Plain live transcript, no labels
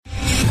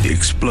The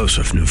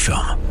explosive new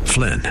film,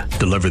 Flynn,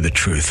 deliver the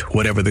truth,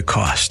 whatever the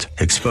cost,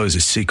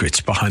 exposes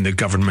secrets behind the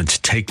government's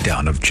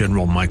takedown of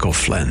General Michael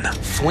Flynn.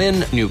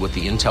 Flynn knew what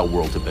the intel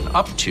world had been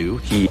up to.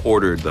 He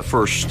ordered the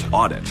first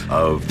audit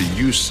of the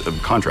use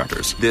of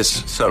contractors.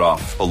 This set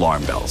off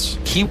alarm bells.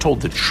 He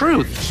told the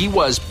truth. He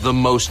was the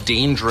most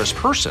dangerous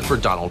person for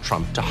Donald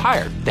Trump to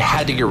hire. They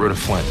had to get rid of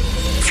Flynn.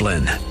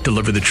 Flynn,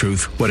 deliver the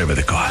truth, whatever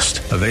the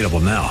cost. Available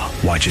now.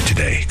 Watch it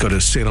today. Go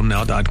to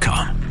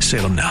salemnow.com.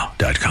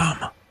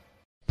 salemnow.com.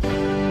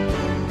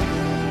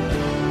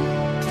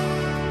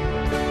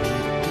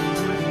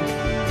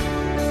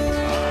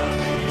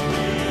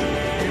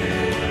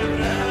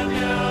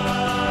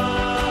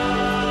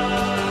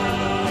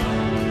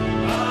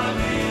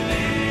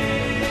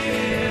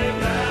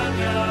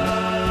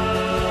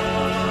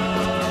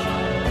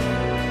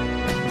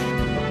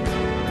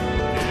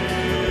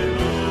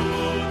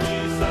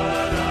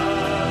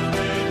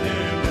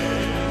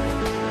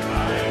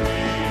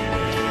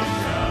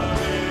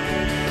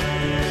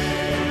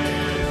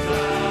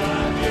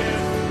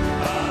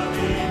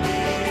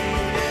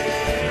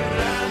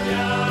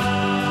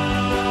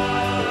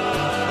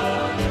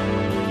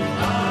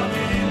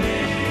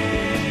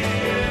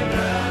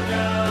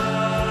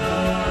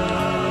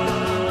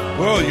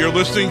 Well, you're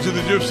listening to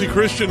the Gypsy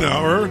Christian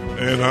Hour,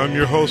 and I'm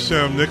your host,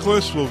 Sam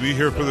Nicholas. We'll be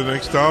here for the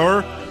next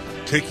hour,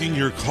 taking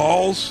your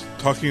calls,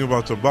 talking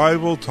about the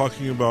Bible,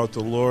 talking about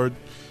the Lord,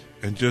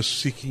 and just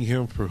seeking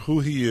Him for who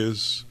He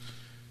is.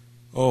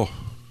 Oh,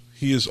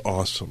 He is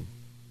awesome.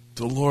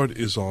 The Lord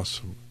is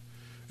awesome,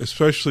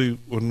 especially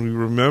when we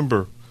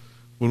remember,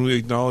 when we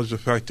acknowledge the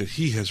fact that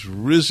He has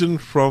risen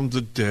from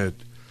the dead.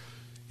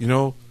 You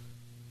know,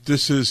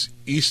 this is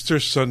Easter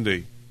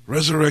Sunday,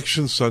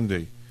 Resurrection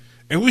Sunday.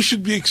 And we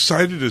should be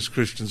excited as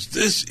Christians.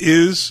 This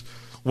is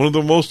one of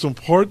the most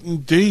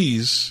important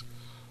days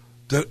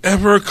that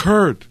ever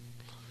occurred.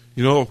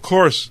 You know, of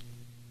course,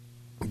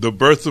 the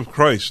birth of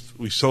Christ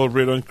we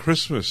celebrate on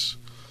Christmas.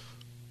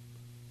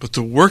 But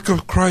the work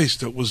of Christ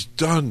that was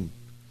done,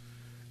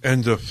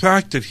 and the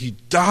fact that He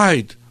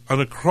died on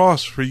a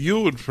cross for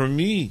you and for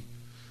me,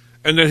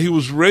 and that He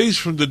was raised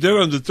from the dead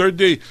on the third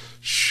day,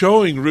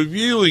 showing,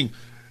 revealing,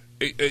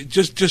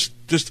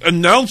 just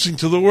announcing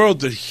to the world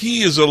that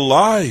He is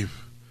alive.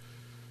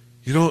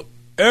 You know,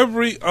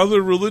 every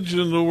other religion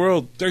in the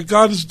world, their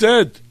God is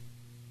dead.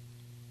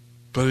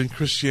 But in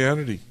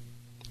Christianity,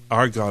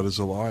 our God is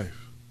alive.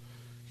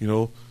 You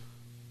know,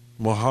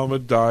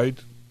 Muhammad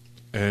died,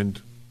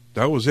 and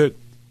that was it.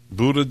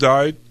 Buddha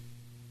died,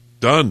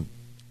 done,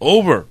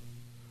 over.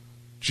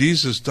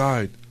 Jesus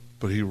died,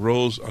 but He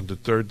rose on the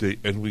third day,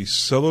 and we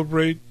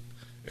celebrate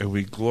and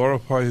we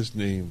glorify His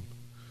name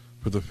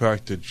for the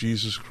fact that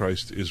Jesus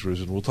Christ is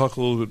risen. We'll talk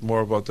a little bit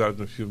more about that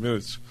in a few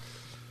minutes.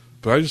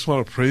 But I just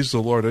want to praise the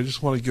Lord. I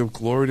just want to give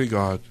glory to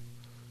God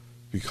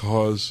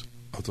because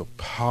of the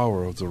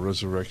power of the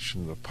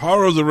resurrection. The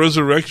power of the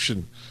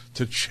resurrection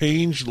to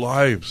change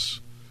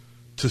lives,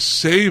 to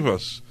save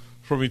us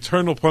from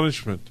eternal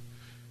punishment,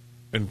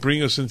 and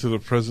bring us into the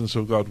presence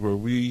of God where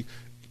we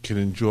can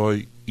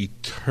enjoy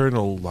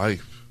eternal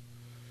life.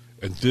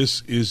 And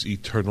this is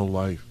eternal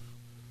life,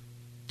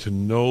 to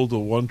know the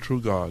one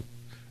true God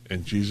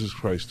and Jesus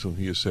Christ whom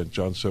He has sent.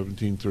 John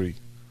 17:3.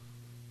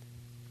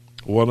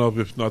 One of,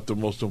 if not the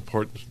most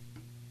important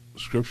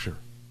scripture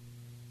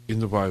in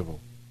the Bible.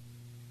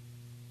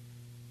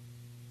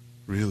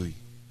 Really,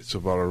 it's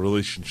about our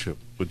relationship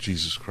with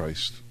Jesus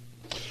Christ.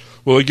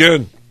 Well,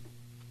 again,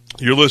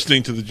 you're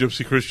listening to the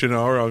Gypsy Christian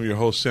Hour. I'm your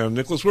host, Sam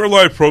Nicholas. We're a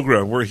live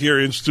program. We're here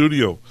in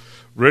studio,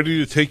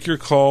 ready to take your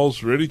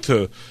calls, ready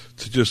to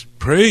just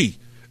pray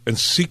and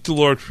seek the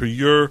Lord for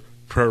your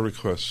prayer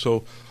requests.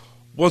 So,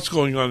 what's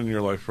going on in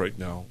your life right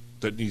now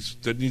that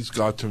needs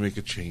God to make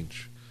a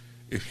change?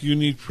 If you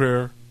need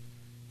prayer,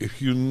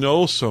 if you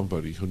know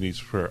somebody who needs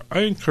prayer, I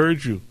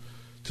encourage you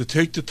to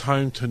take the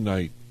time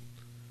tonight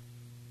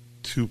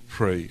to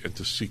pray and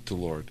to seek the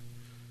Lord.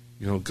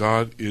 You know,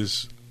 God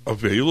is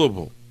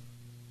available.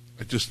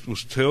 I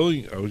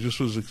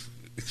was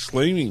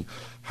exclaiming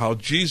how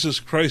Jesus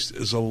Christ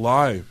is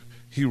alive.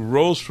 He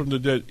rose from the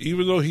dead.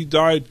 Even though He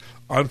died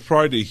on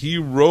Friday, He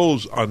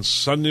rose on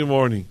Sunday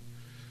morning.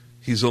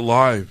 He's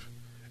alive.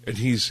 And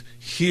He's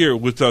here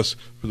with us.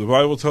 For the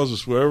Bible tells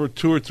us, wherever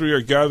two or three are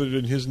gathered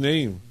in His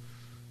name,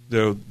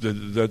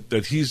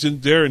 that He's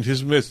in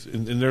His midst,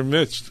 in their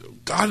midst.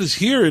 God is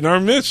here in our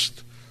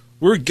midst.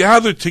 We're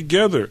gathered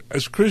together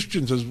as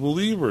Christians, as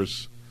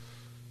believers,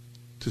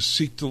 to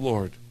seek the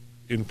Lord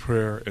in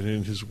prayer and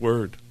in His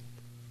Word.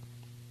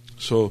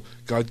 So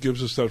God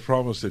gives us that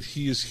promise that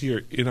He is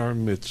here in our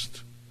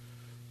midst.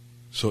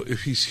 So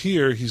if He's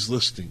here, He's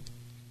listening.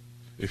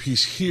 If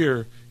He's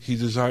here, He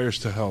desires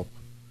to help.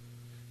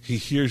 He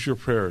hears your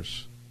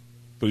prayers,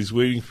 but He's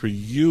waiting for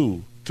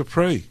you to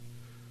pray.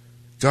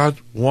 God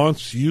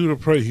wants you to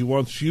pray. He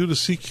wants you to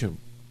seek Him.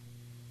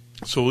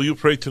 So will you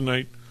pray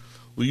tonight?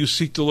 Will you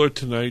seek the Lord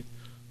tonight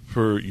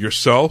for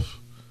yourself,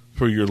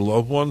 for your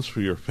loved ones,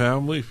 for your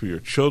family, for your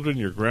children,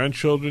 your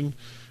grandchildren,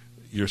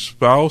 your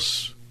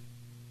spouse,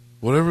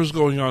 whatever's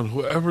going on,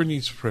 whoever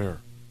needs prayer?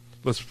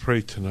 Let's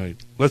pray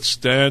tonight. Let's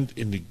stand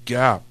in the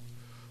gap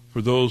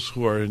for those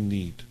who are in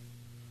need.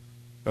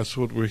 That's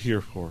what we're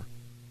here for.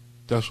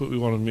 That's what we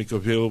want to make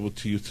available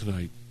to you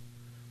tonight.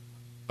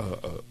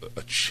 A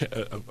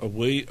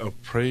way of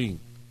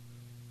praying,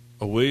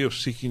 a way of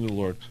seeking the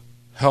Lord,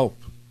 help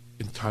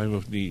in time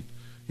of need.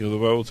 You know,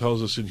 the Bible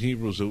tells us in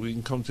Hebrews that we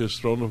can come to His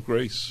throne of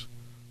grace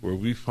where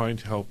we find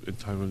help in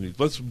time of need.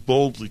 Let's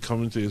boldly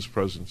come into His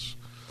presence.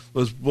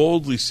 Let's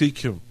boldly seek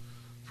Him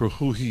for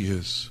who He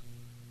is.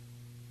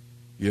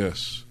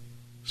 Yes,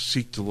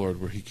 seek the Lord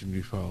where He can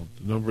be found.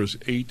 The number is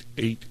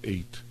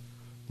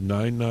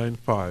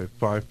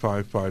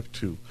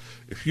 888-995-5552.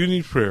 If you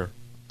need prayer,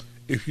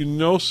 if you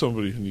know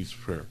somebody who needs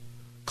prayer,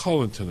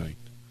 call in tonight.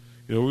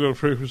 You know, we're going to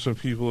pray for some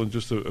people in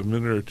just a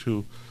minute or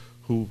two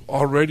who've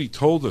already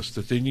told us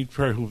that they need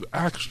prayer, who've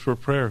asked for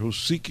prayer, who's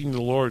seeking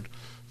the Lord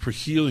for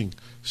healing,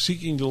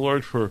 seeking the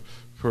Lord for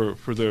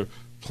their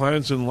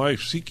plans in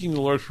life, seeking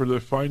the Lord for their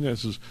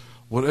finances.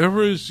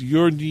 Whatever is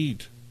your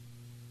need,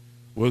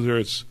 whether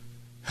it's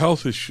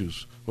health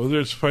issues, whether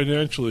it's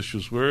financial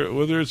issues,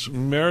 whether it's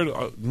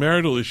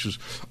marital issues,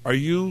 are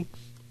you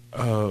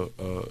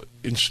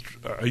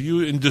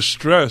in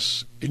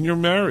distress in your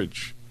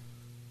marriage,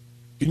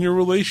 in your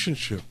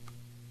relationship?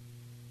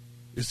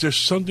 Is there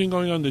something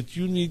going on that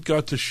you need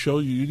God to show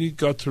you? You need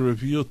God to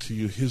reveal to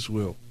you His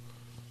will.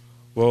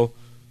 Well,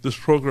 this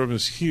program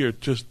is here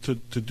just to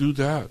do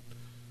that,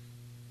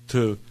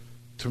 to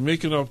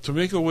make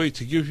a way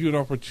to give you an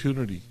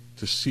opportunity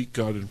to seek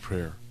God in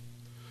prayer.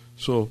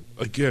 So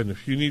again,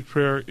 if you need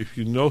prayer, if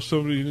you know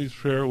somebody who needs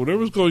prayer,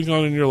 whatever's going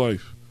on in your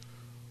life,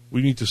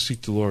 we need to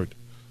seek the Lord.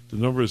 The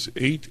number is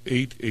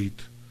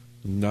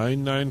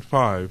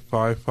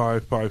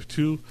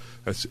 888-995-5552.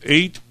 That's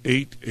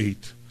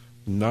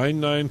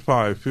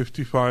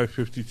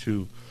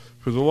 888-995-5552.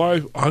 For the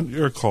live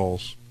on-air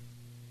calls,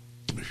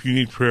 if you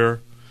need prayer,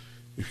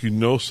 if you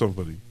know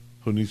somebody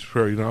who needs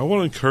prayer, you know, I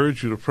want to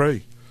encourage you to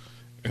pray.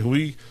 And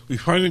we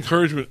find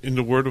encouragement in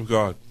the Word of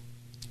God,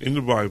 in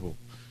the Bible.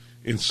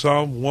 In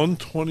Psalm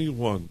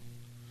 121,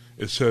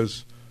 it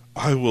says,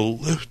 I will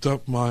lift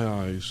up my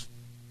eyes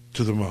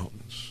to the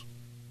mountains.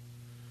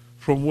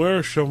 From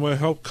where shall my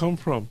help come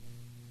from?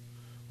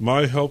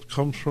 My help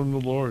comes from the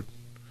Lord,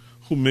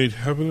 who made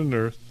heaven and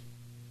earth.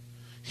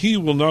 He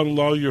will not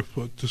allow your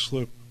foot to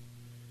slip.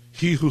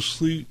 He who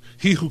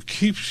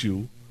keeps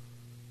you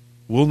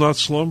will not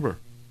slumber.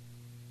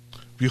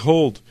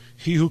 Behold,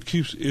 he who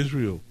keeps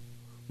Israel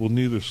will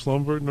neither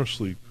slumber nor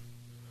sleep.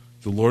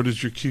 The Lord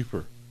is your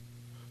keeper.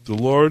 The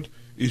Lord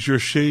is your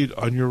shade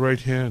on your right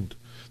hand.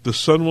 The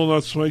sun will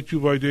not smite you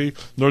by day,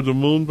 nor the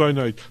moon by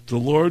night. The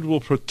Lord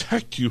will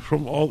protect you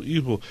from all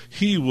evil.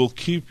 He will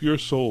keep your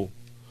soul.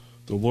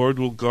 The Lord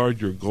will guard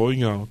your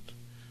going out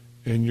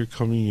and your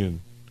coming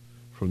in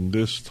from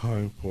this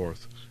time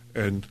forth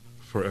and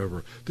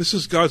forever. This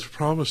is God's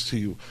promise to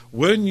you.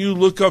 When you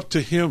look up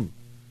to Him,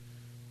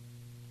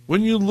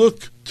 when you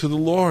look to the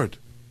Lord,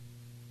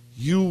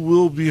 you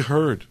will be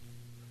heard.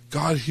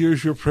 God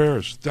hears your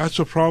prayers. That's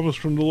a promise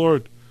from the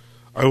Lord.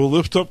 I will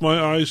lift up my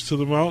eyes to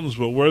the mountains,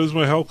 but where does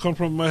my help come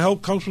from? My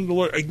help comes from the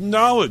Lord.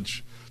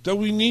 Acknowledge that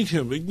we need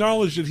Him.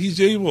 Acknowledge that He's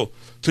able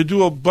to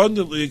do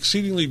abundantly,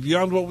 exceedingly,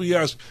 beyond what we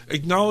ask.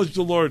 Acknowledge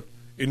the Lord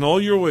in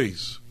all your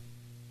ways,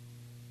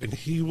 and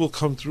He will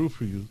come through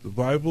for you. The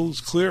Bible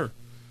is clear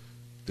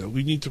that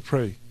we need to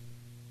pray.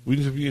 We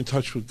need to be in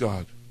touch with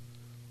God.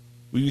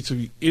 We need to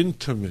be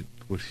intimate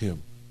with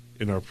Him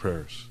in our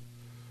prayers.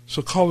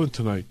 So call in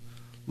tonight.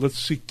 Let's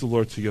seek the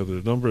Lord together.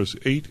 The number is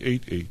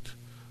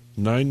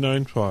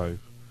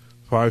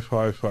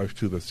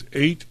 888-995-5552. That's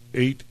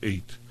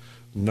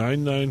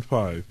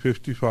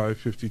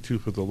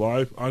 888-995-5552 for the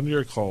live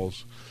on-air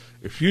calls.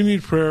 If you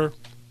need prayer,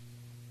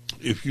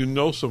 if you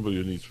know somebody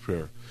who needs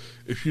prayer,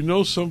 if you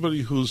know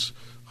somebody who's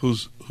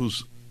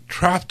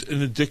trapped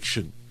in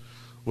addiction,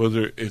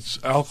 whether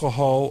it's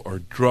alcohol or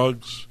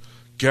drugs,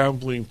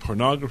 gambling,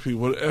 pornography,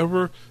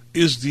 whatever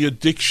is the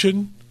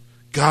addiction,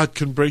 God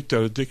can break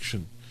that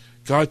addiction.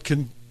 God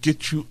can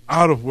get you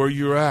out of where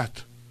you're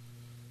at.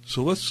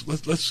 So let's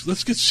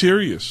get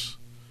serious.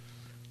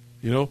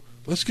 You know,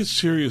 let's get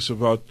serious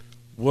about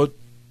what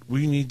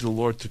we need the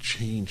Lord to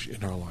change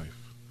in our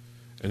life.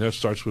 And that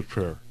starts with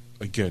prayer.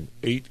 Again,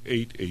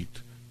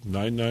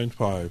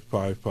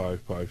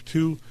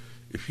 888-995-5552.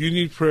 If you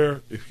need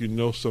prayer, if you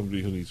know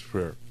somebody who needs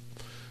prayer.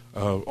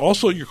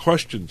 Also, your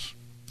questions.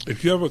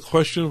 If you have a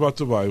question about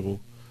the Bible,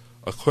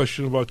 a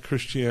question about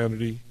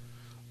Christianity,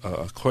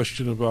 a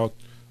question about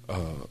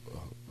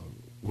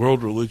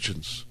world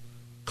religions,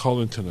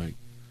 call in tonight.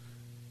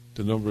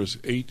 The number is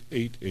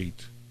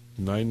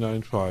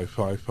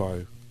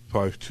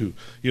 888-995-5552.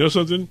 You know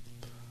something?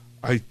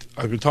 I've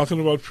been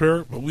talking about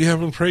prayer, but we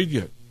haven't prayed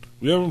yet.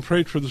 We haven't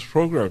prayed for this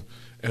program,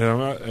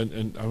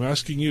 and I'm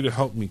asking you to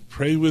help me.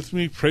 Pray with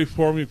me, pray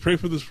for me, pray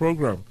for this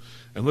program,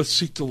 and let's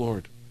seek the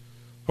Lord.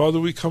 Father,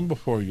 we come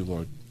before you,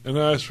 Lord, and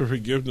I ask for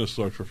forgiveness,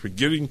 Lord, for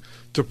forgetting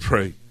to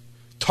pray.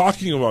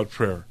 Talking about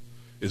prayer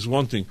is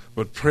one thing,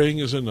 but praying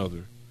is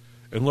another.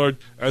 And Lord,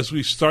 as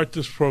we start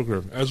this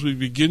program, as we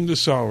begin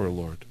this hour,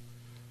 Lord,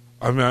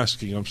 I'm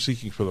asking, I'm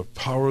seeking for the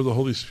power of the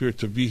Holy Spirit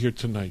to be here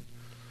tonight.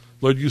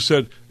 Lord, you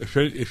said,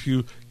 if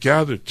you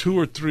gather if 2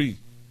 or 3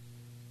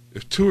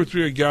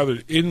 are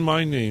gathered in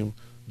my name,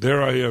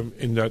 there I am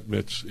in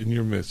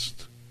your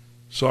midst.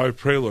 So I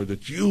pray, Lord,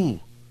 that you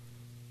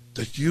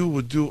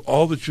would do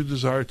all that you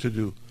desire to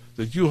do,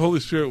 that you, Holy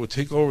Spirit, would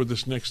take over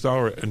this next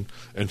hour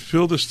and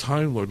fill this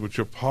time, Lord, with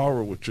your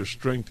power, with your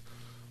strength,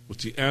 with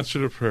the answer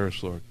to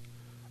prayers, Lord.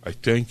 I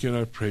thank you and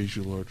I praise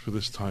you, Lord, for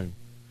this time.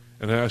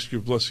 And I ask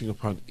your blessing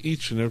upon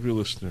each and every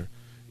listener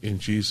in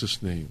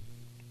Jesus' name.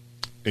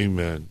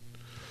 Amen.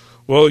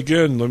 Well,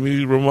 again, let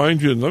me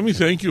remind you and let me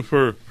thank you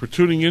for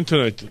tuning in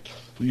tonight.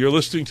 You're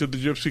listening to the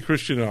Gypsy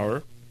Christian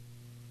Hour,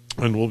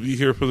 and we'll be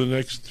here for the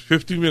next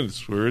 50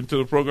 minutes. We're into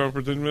the program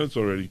for 10 minutes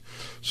already.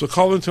 So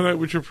call in tonight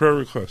with your prayer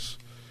requests.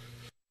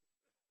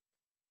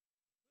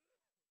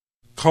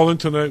 Call in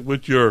tonight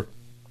with your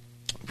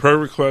prayer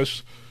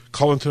requests.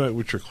 Call in tonight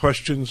with your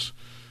questions.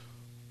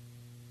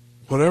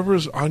 Whatever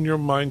is on your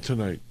mind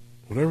tonight,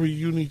 whatever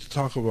you need to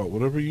talk about,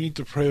 whatever you need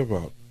to pray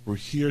about, we're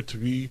here to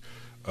be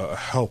a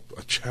help,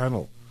 a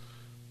channel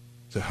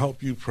to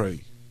help you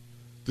pray.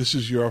 This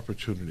is your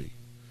opportunity.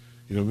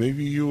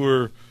 Maybe you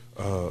were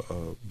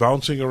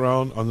bouncing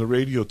around on the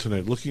radio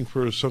tonight, looking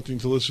for something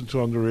to listen to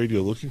on the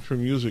radio, looking for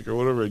music or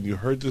whatever, and you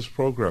heard this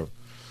program.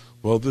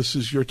 Well, this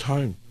is your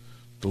time.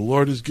 The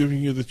Lord is giving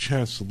you the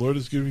chance. The Lord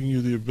is giving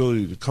you the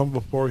ability to come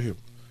before Him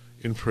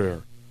in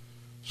prayer.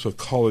 So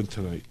call in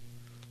tonight.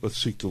 Let's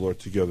seek the Lord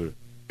together.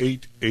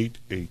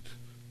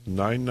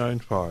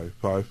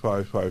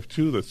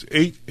 888-995-5552. That's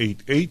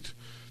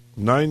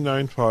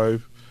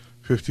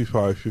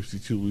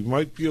 888-995-5552. We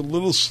might be a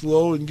little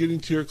slow in getting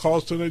to your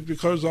calls tonight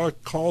because our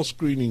call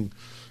screening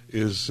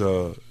is,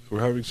 we're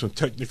having some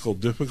technical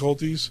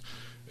difficulties,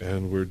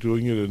 and we're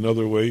doing it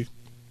another way.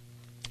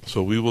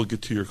 So we will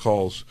get to your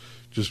calls.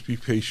 Just be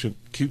patient,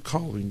 keep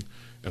calling,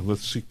 and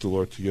let's seek the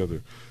Lord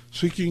together.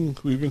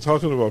 We've been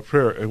talking about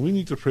prayer, and we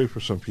need to pray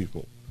for some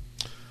people.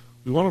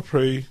 We want to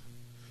pray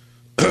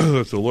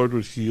that the Lord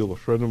would heal a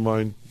friend of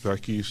mine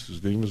back east.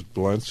 His name is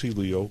Blancy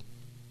Leo.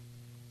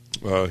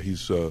 He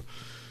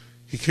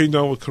came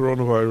down with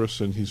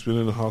coronavirus, and he's been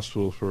in the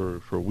hospital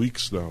for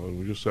weeks now, and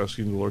we're just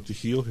asking the Lord to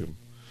heal him.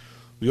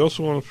 We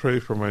also want to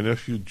pray for my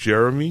nephew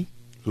Jeremy,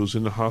 who's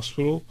in the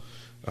hospital.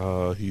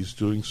 He's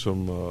doing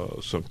some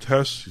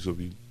tests. He's going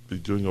to be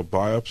doing a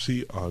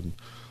biopsy on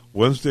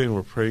Wednesday, and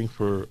we're praying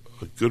for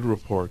a good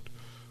report.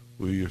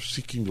 We are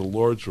seeking the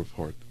Lord's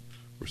report.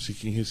 We're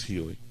seeking His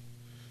healing.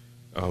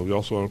 We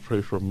also want to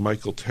pray for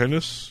Michael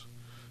Tennis.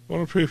 We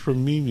want to pray for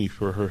Mimi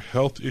for her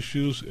health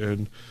issues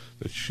and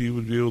that she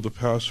would be able to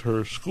pass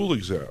her school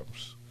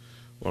exams.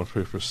 We want to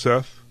pray for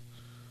Seth,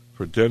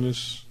 for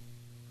Dennis,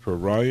 for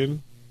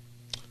Ryan,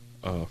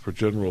 for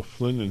General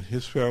Flynn and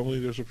his family.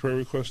 There's a prayer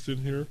request in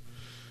here.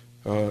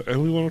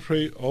 And we want to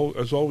pray,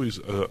 as always,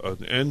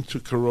 an end to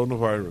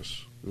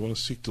coronavirus. We want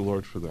to seek the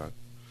Lord for that.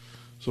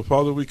 So,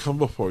 Father, we come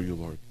before you,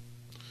 Lord,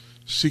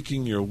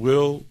 seeking your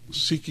will,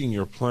 seeking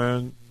your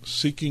plan,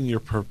 seeking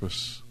your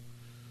purpose.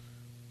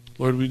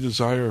 Lord, we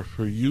desire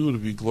for you to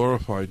be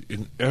glorified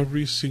in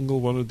every single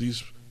one of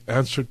these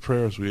answered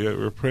prayers.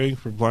 We're praying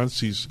for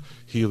Blancy's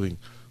healing.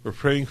 We're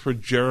praying for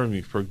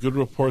Jeremy, for good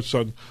reports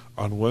on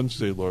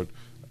Wednesday, Lord,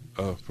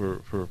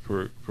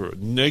 for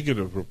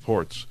negative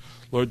reports.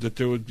 Lord, that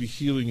there would be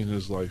healing in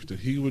his life, that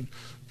he would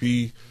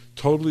be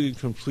totally and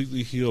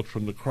completely healed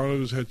from the crown of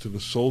his head to the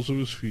soles of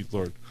his feet,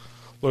 Lord.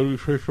 Lord, we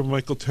pray for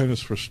Michael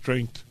Tennis for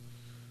strength,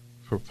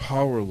 for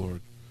power,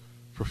 Lord,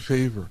 for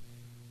favor.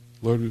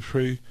 Lord, we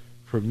pray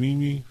for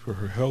Mimi, for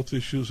her health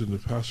issues and to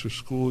pass her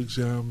school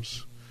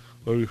exams.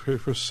 Lord, we pray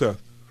for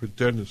Seth, for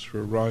Dennis,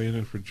 for Ryan,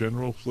 and for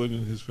General Flynn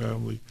and his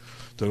family,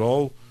 that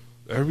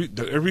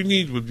every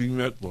need would be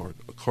met, Lord,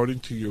 according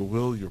to your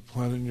will, your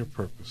plan, and your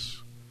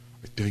purpose.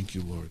 I thank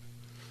you, Lord.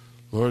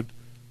 Lord,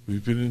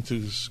 we've been into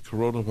this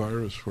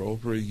coronavirus for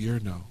over a year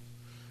now.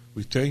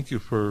 We thank you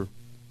for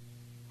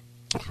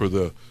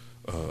the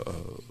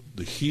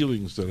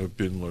healings that have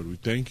been, Lord. We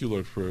thank you,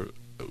 Lord, for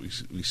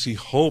we see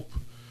hope,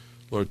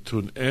 Lord, to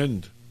an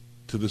end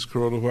to this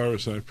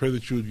coronavirus. And I pray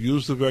that you would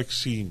use the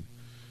vaccine.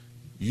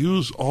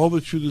 Use all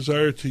that you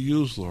desire to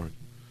use, Lord.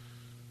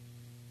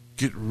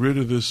 Get rid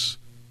of this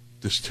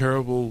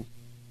terrible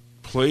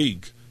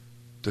plague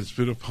that's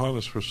been upon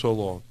us for so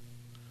long.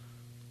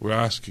 We're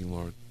asking,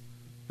 Lord,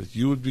 that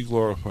you would be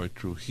glorified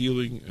through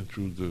healing and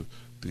through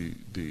the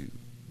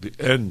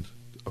end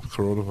of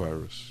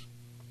coronavirus.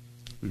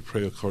 We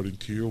pray according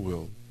to your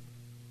will.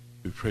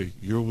 We pray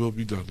your will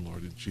be done,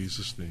 Lord, in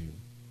Jesus' name.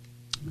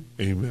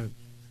 Amen.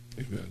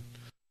 Amen.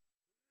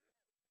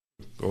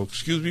 Oh,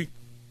 excuse me.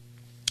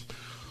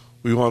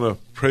 We want to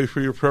pray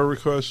for your prayer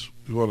requests.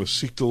 We want to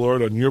seek the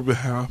Lord on your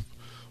behalf.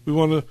 We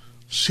want to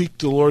seek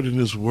the Lord in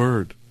His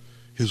Word.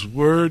 His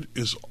Word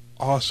is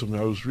awesome.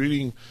 I was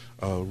reading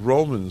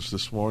Romans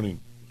this morning,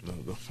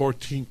 the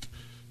 14th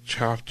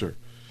chapter.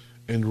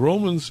 And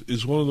Romans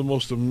is one of the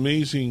most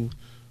amazing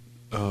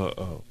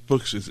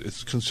books.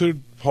 It's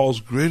considered Paul's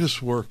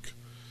greatest work,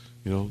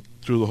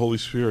 through the Holy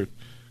Spirit.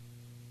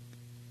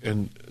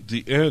 And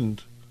the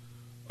end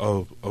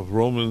of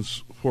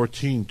Romans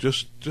 14,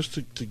 just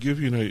to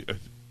give you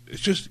it's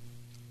just,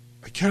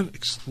 I can't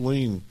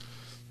explain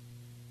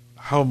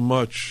how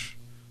much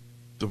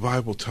the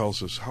Bible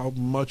tells us, how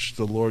much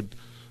the Lord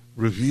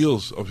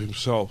reveals of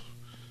himself.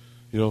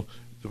 The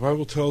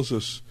Bible tells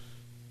us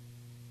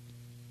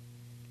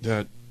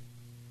that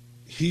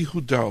he who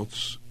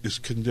doubts is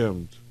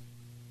condemned.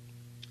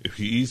 If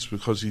he eats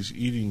because he's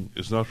eating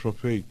is not from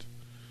faith.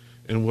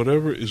 And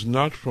whatever is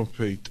not from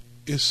faith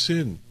is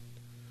sin.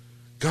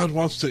 God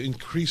wants to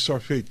increase our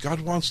faith.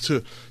 God wants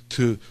to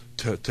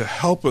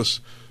help us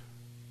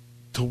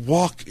to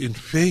walk in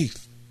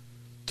faith,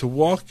 to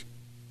walk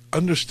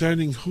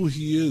understanding who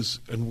he is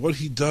and what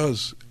he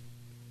does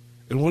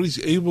and what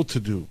he's able to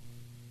do.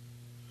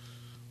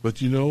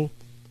 But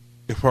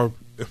if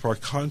our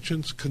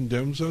conscience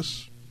condemns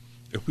us,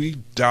 if we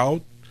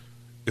doubt,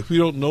 if we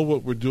don't know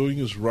what we're doing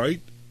is right,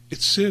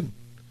 it's sin.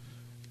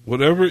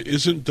 Whatever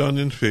isn't done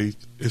in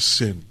faith is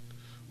sin.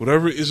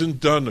 Whatever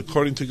isn't done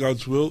according to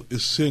God's will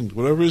is sin.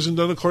 Whatever isn't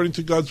done according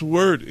to God's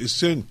word is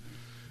sin.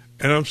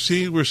 And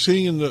we're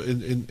seeing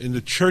in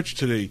the church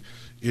today,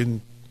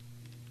 in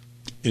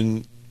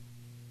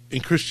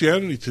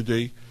Christianity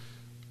today,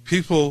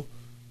 people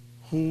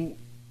who,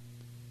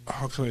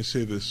 how can I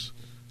say this?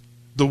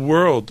 The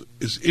world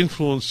is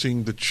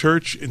influencing the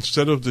church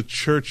instead of the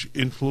church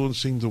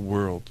influencing the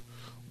world.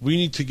 We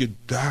need to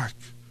get back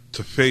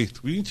to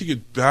faith. We need to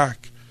get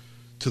back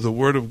to the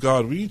Word of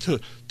God. We need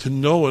to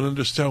know and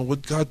understand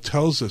what God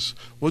tells us,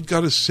 what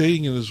God is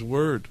saying in His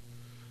Word.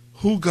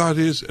 Who God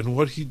is and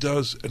what He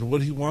does and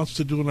what He wants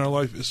to do in our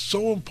life is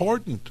so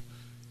important.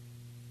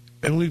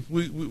 And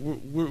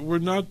we're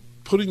not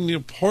putting the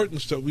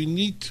importance that we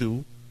need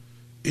to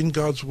in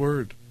God's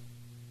Word,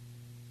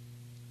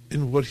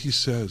 in what He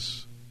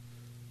says.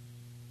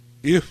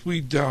 If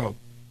we doubt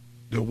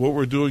that what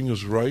we're doing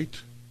is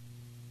right,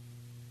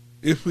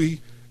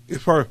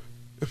 if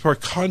our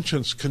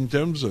conscience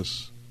condemns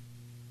us,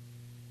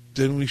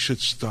 then we should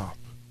stop.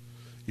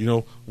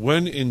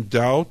 When in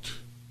doubt,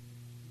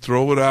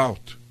 throw it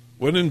out.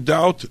 When in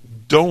doubt,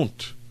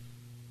 don't.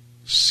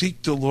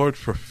 Seek the Lord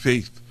for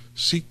faith.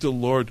 Seek the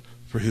Lord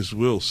for His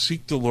will.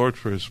 Seek the Lord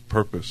for His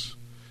purpose,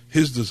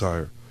 His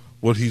desire,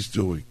 what He's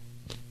doing.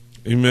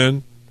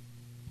 Amen.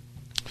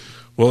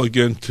 Well,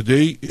 again,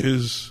 today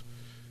is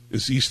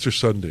Easter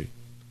Sunday.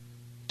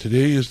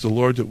 Today is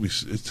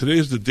today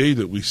is the day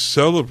that we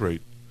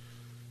celebrate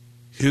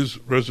His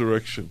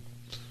resurrection.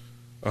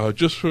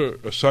 Just for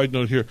a side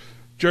note here,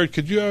 Jared,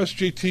 could you ask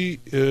JT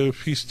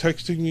if he's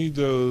texting me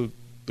the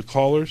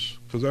callers?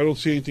 Because I don't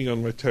see anything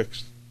on my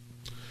text.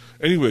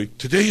 Anyway,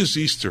 today is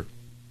Easter,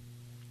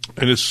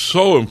 and it's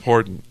so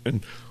important.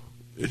 And,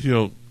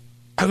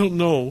 I don't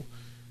know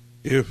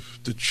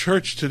if the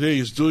church today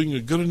is doing a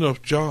good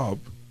enough job,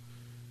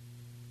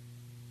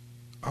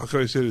 how can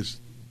I say this,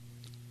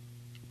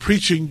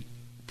 preaching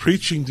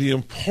the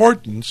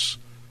importance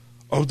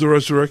of the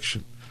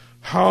resurrection.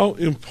 How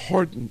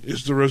important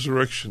is the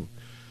resurrection?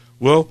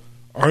 Well,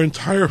 our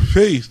entire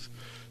faith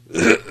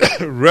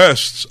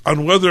rests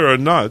on whether or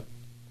not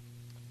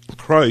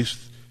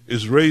Christ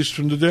is raised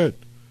from the dead.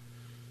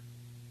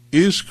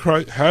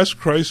 Has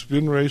Christ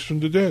been raised from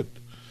the dead?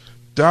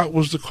 That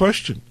was the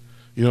question.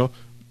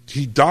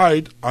 He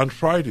died on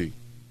Friday,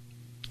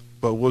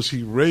 but was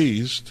he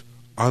raised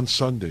on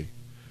Sunday?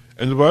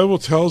 And the Bible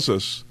tells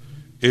us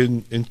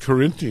in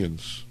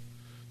Corinthians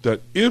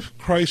that if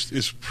Christ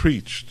is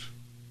preached,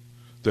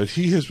 that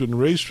he has been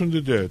raised from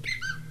the dead,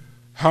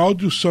 how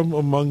do some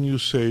among you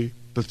say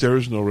that there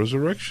is no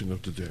resurrection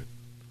of the dead?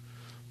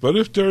 But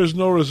if there is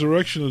no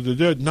resurrection of the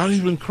dead, not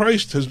even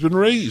Christ has been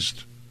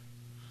raised.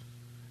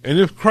 And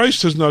if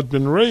Christ has not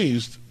been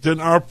raised,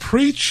 then our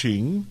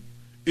preaching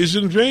is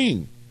in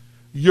vain.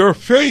 Your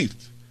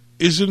faith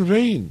is in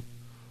vain.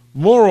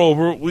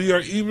 Moreover, we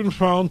are even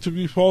found to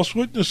be false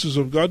witnesses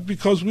of God,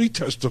 because we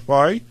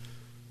testify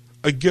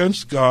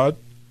against God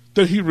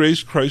that He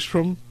raised Christ,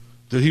 whom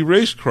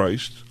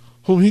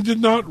He did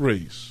not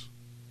raise,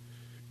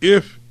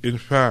 if in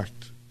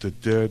fact the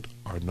dead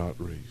are not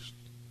raised.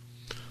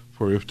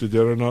 For if the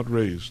dead are not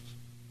raised,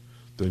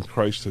 then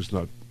Christ has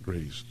not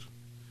raised.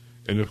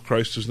 And if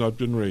Christ has not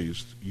been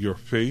raised, your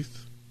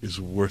faith is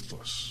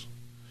worthless.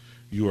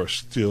 You are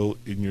still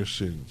in your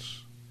sins.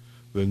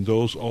 Then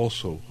those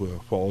also who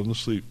have fallen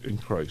asleep in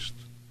Christ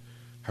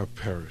have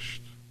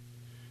perished.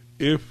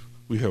 If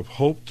we have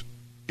hoped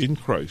in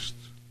Christ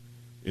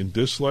in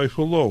this life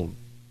alone,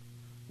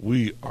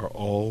 we of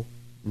all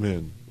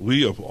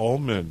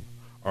men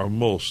are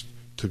most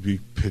to be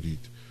pitied.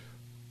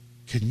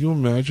 Can you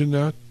imagine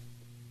that?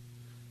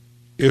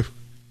 If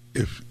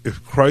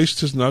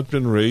Christ has not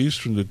been raised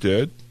from the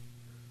dead,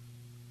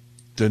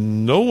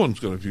 then no one's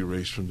going to be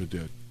raised from the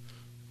dead.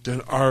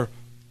 Then our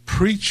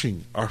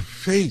preaching, our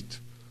faith,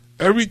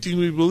 everything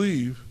we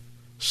believe,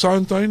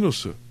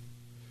 santainosa,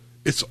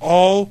 it's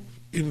all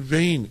in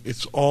vain.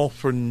 It's all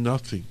for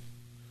nothing.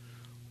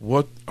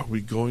 What are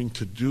we going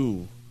to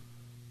do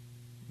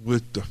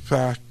with the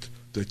fact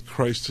that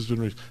Christ has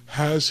been raised?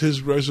 Has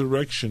His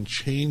resurrection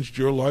changed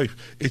your life?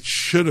 It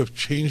should have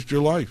changed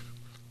your life.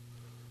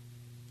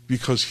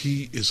 because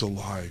he is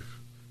alive.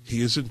 He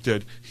isn't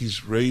dead.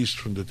 He's raised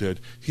from the dead.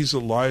 He's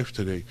alive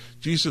today.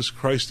 Jesus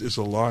Christ is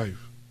alive.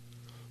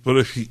 But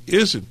if he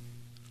isn't,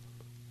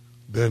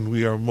 then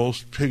we are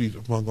most pitied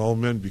among all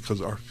men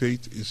because our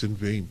faith is in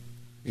vain.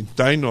 In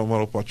taino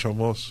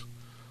amalopachamos.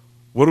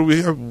 What do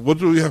we have? What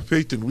do we have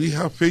faith in? We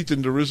have faith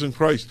in the risen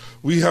Christ.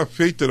 We have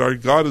faith that our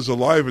God is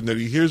alive and that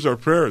he hears our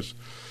prayers.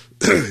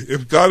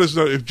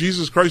 If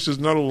Jesus Christ is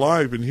not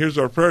alive and hears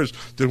our prayers,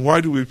 then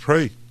why do we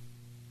pray?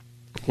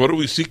 What are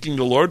we seeking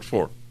the Lord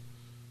for?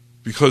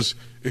 Because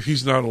if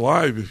he's not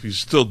alive, if he's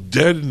still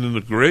dead and in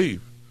the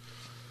grave,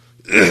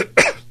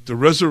 the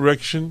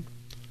resurrection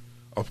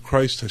of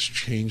Christ has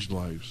changed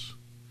lives,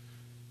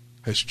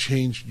 has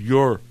changed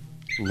your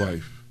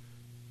life,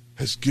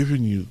 has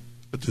given you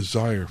a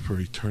desire for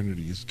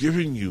eternity, has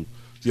given you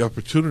the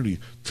opportunity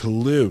to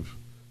live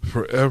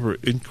forever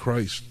in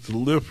Christ, to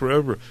live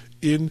forever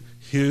in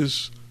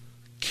his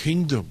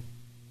kingdom.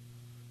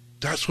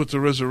 That's what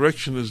the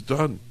resurrection has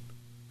done.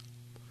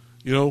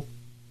 You know,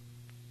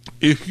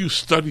 if you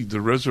study the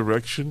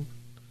resurrection,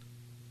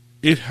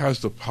 it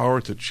has the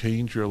power to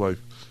change your life.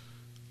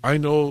 I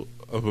know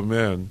of a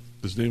man,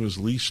 his name is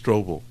Lee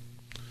Strobel,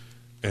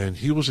 and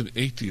he was an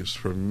atheist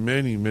for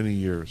many, many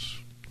years.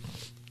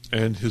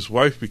 And his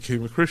wife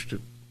became a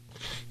Christian.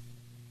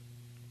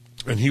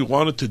 And he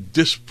wanted to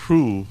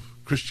disprove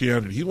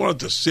Christianity. He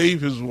wanted to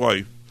save his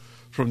wife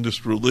from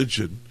this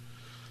religion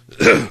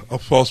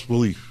of false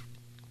belief.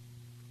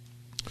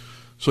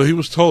 So he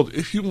was told,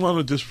 if you want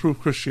to disprove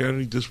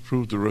Christianity,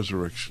 disprove the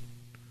resurrection.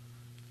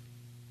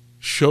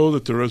 Show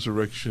that the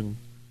resurrection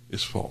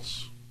is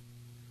false.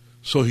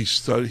 So he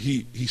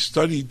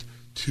studied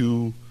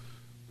to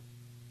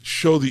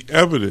show the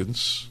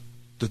evidence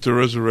that the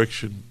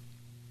resurrection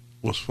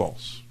was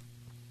false.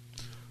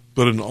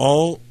 But in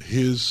all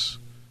his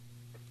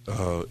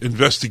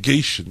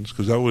investigations,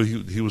 because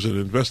he was an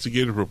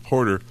investigative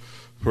reporter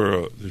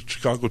for the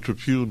Chicago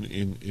Tribune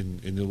in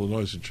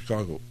Illinois, in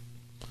Chicago.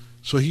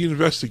 So he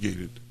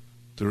investigated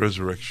the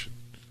resurrection.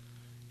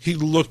 He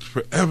looked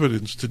for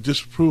evidence to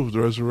disprove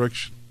the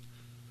resurrection.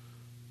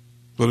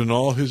 But in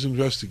all his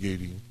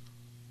investigating,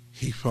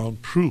 he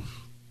found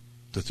proof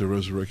that the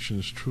resurrection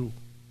is true,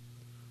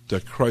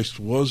 that Christ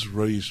was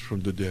raised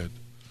from the dead,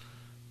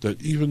 that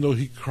even though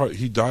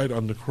he died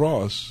on the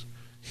cross,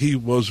 he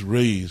was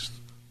raised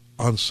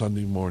on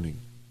Sunday morning.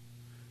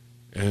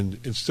 And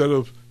instead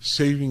of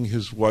saving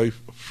his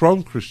wife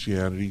from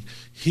Christianity,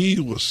 he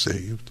was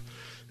saved,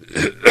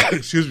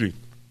 excuse me,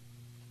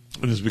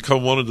 and has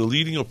become one of the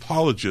leading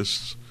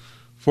apologists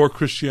for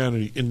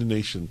Christianity in the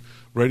nation,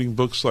 writing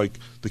books like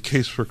The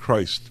Case for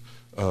Christ,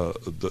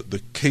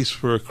 the Case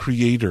for a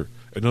Creator,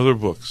 and other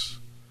books.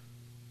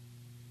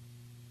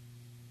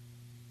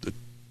 The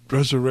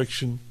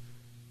resurrection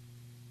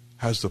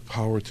has the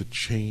power to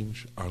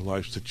change our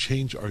lives, to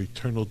change our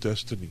eternal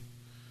destiny.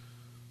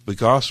 The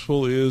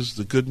gospel is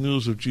the good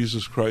news of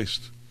Jesus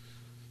Christ,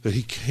 that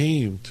he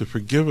came to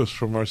forgive us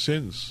from our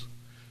sins.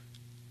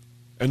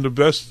 And the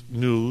best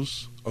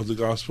news of the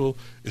gospel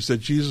is that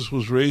Jesus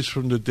was raised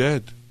from the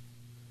dead,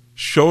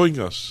 showing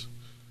us,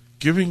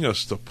 giving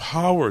us the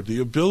power, the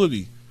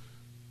ability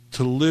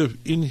to live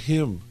in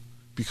him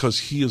because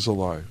he is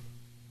alive.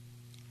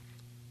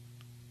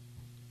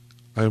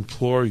 I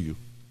implore you,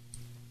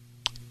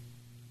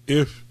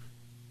 if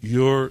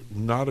you're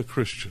not a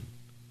Christian,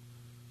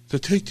 to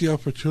take the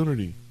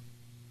opportunity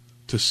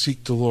to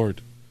seek the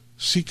Lord.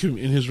 Seek him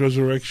in his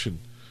resurrection.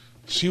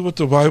 See what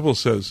the Bible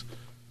says.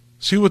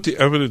 See what the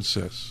evidence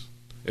says.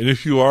 And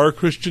if you are a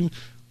Christian,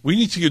 we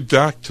need to get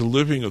back to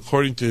living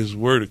according to his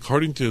word,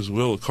 according to his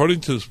will,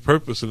 according to his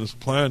purpose and his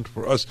plan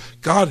for us.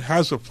 God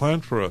has a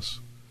plan for us.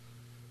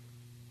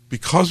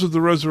 Because of the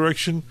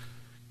resurrection,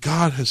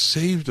 God has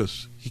saved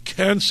us. He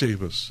can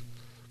save us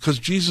because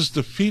Jesus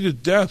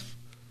defeated death.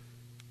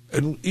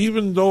 And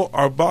even though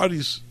our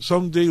bodies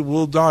someday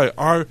will die,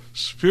 our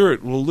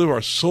spirit will live,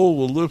 our soul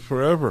will live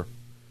forever.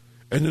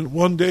 And then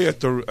one day at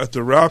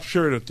the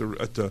rapture and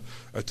at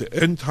the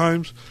end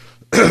times,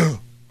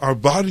 our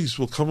bodies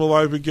will come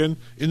alive again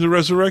in the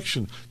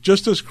resurrection.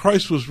 Just as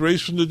Christ was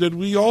raised from the dead,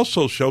 we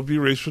also shall be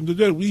raised from the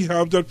dead. We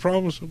have that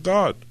promise of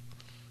God.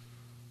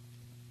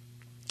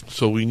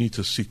 So we need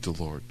to seek the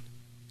Lord.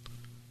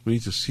 We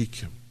need to seek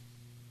him.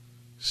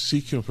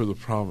 Seek him for the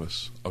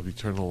promise of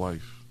eternal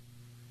life.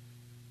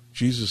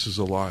 Jesus is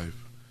alive,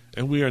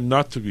 and we are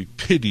not to be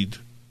pitied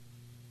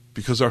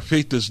because our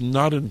faith is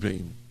not in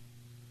vain,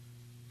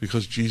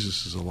 because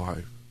Jesus is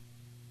alive.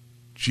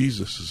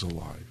 Jesus is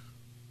alive.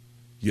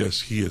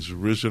 Yes, he has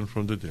risen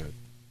from the dead.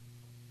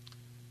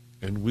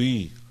 And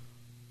we,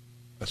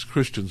 as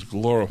Christians,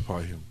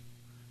 glorify him.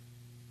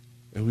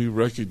 And we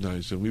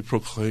recognize and we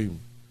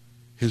proclaim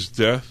his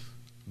death,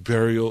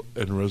 burial,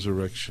 and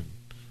resurrection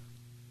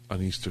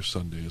on Easter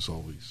Sunday as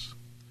always.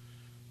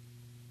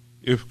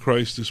 If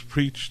Christ is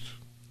preached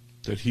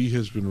that he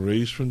has been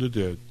raised from the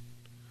dead,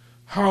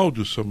 how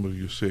do some of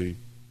you say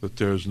that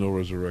there is no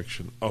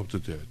resurrection of the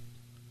dead?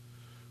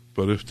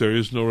 But if there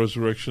is no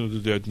resurrection of the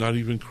dead, not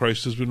even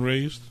Christ has been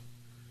raised?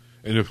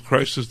 And if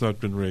Christ has not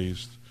been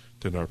raised,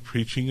 then our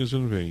preaching is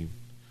in vain.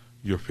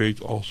 Your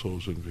faith also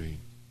is in vain.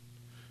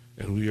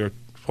 And we are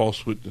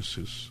false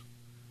witnesses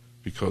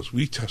because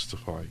we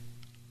testify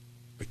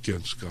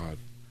against God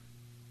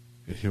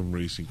and Him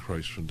raising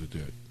Christ from the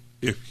dead.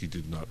 If He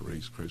did not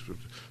raise Christ from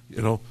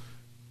the dead.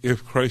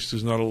 If Christ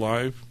is not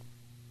alive,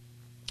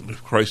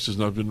 if Christ has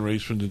not been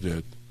raised from the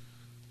dead,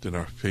 then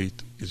our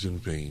faith is in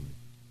vain.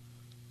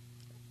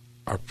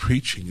 Our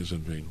preaching is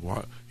in vain.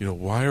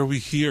 Why are we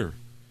here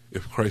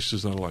if Christ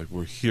is not alive?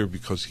 We're here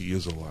because He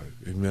is alive.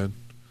 Amen.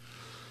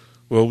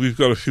 Well, we've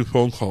got a few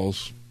phone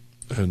calls,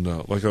 and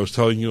like I was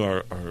telling you,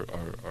 our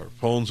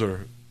phones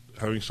are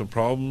having some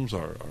problems.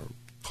 Our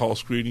call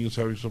screening is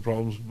having some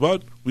problems,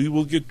 but we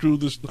will get through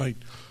this night.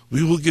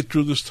 We will get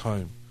through this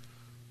time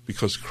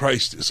because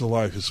Christ is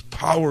alive. His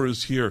power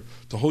is here.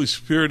 The Holy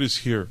Spirit is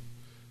here,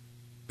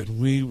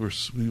 and we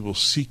will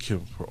seek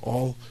Him for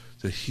all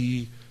that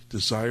He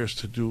desires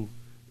to do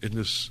in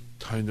this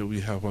time that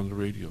we have on the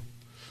radio.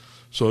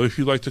 So if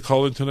you'd like to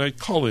call in tonight,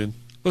 call in.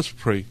 Let's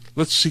pray.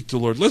 Let's seek the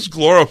Lord. Let's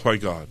glorify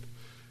God.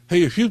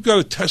 Hey, if you've got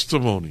a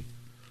testimony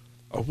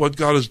of what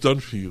God has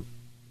done for you,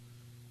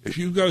 if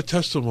you've got a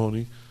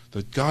testimony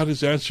that God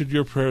has answered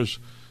your prayers,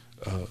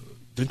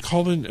 then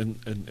call in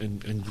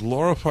and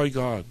glorify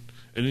God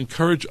and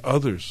encourage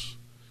others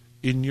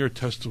in your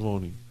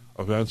testimony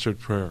of answered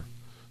prayer.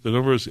 The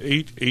number is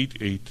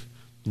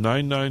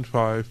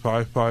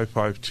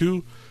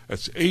 888-995-5552.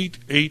 That's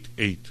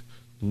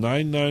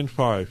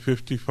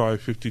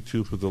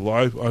 888-995-5552 for the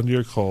live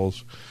on-air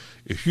calls.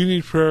 If you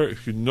need prayer,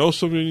 if you know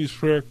somebody needs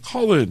prayer,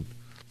 call in.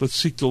 Let's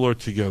seek the Lord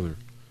together.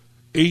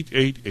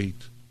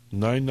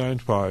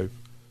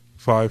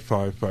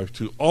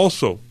 888-995-5552.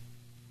 Also,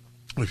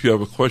 if you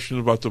have a question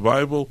about the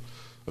Bible,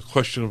 a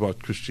question about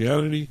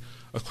Christianity,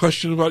 a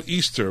question about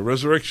Easter,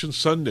 Resurrection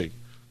Sunday,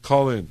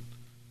 call in.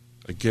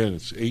 Again,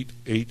 it's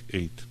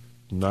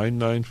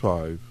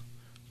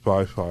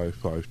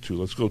 888-995-5552.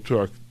 Let's go to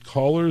our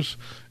callers,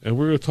 and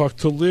we're going to talk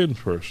to Lynn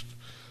first.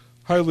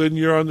 Hi, Lynn.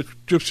 You're on the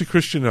Gypsy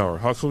Christian Hour.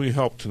 How can we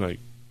help tonight?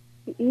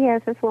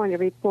 Yes, I just wanted to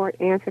report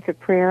answer to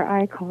prayer.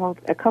 I called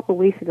a couple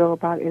weeks ago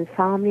about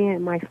insomnia,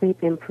 and my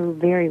sleep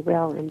improved very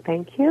well, and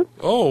thank you.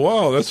 Oh,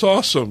 wow. That's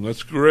awesome.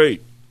 That's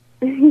great.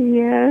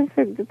 Yes,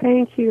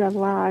 thank you a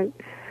lot.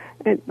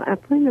 And a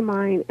friend of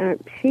mine,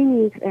 she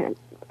needs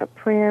a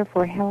prayer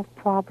for health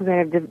problems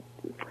that have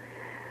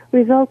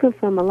resulted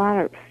from a lot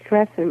of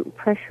stress and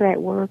pressure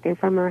at work, and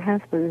from her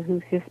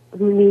husband,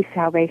 who needs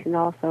salvation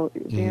also.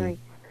 Very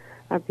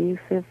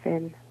abusive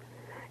and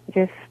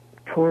just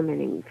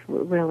tormenting,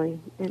 really.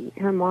 And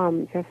her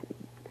mom just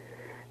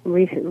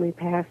recently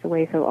passed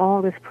away, so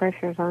all this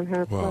pressure is on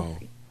her, plus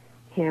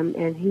him,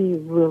 and he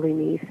really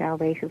needs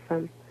salvation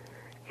from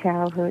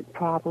childhood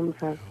problems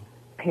of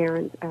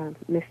parent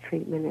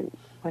mistreatment and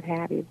what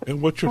have you.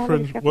 And what's your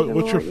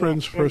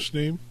friend's first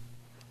name?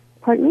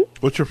 Pardon me?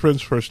 What's your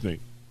friend's first name?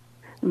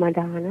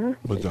 Madonna.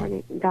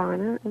 Madonna.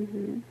 Donna.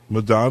 Mm-hmm.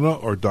 Madonna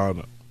or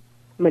Donna?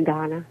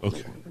 Madonna.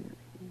 Okay.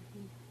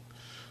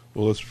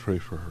 Well, let's pray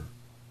for her.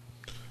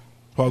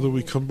 Father,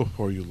 we come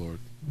before you, Lord.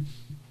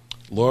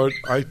 Lord,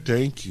 I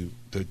thank you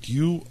that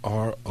you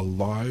are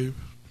alive.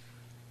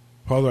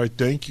 Father, I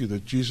thank you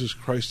that Jesus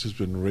Christ has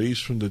been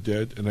raised from the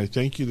dead, and I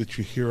thank you that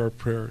you hear our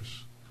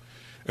prayers.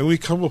 And we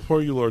come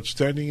before you, Lord,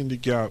 standing in the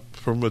gap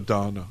for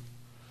Madonna.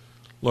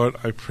 Lord,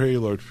 I pray,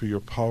 Lord, for your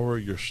power,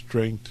 your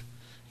strength,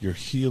 your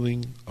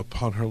healing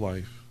upon her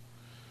life.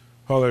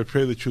 Father, I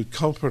pray that you would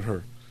comfort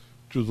her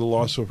through the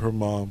loss of her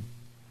mom.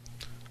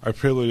 I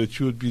pray, Lord, that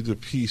you would be the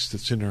peace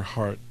that's in her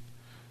heart,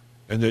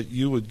 and that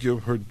you would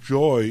give her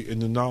joy in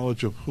the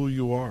knowledge of who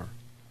you are.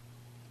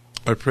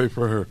 I pray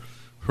for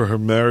her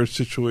marriage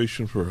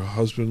situation, for her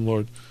husband,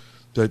 Lord,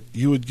 that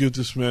you would give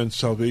this man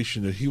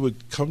salvation, that he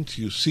would come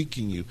to you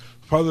seeking you.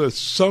 Father, that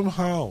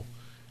somehow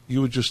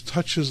you would just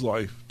touch his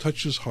life,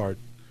 touch his heart,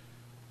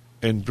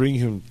 and bring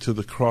him to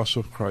the cross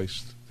of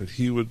Christ, that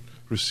he would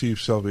receive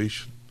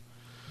salvation.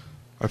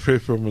 I pray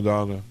for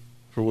Madonna,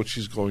 for what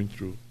she's going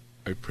through.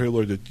 I pray,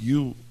 Lord, that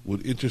you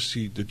would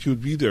intercede, that you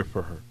would be there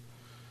for her,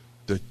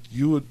 that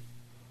you would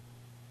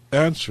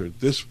answer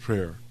this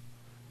prayer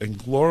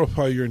and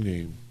glorify your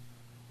name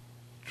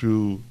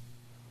through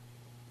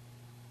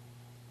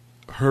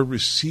her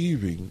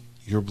receiving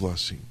your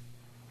blessing.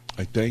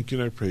 I thank you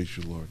and I praise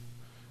you, Lord,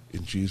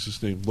 in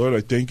Jesus' name. Lord,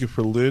 I thank you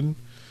for Lynn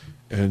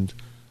and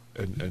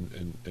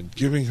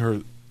giving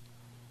her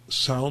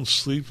sound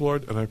sleep,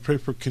 Lord, and I pray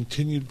for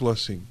continued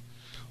blessing,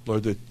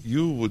 Lord, that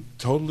you would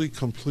totally,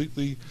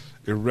 completely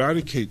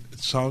eradicate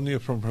insomnia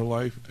from her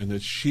life, and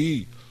that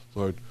she,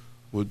 Lord,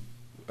 would,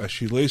 as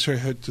she lays her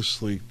head to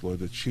sleep, Lord,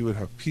 that she would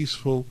have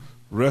peaceful,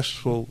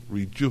 restful,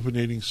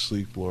 rejuvenating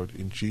sleep, Lord,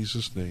 in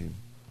Jesus' name.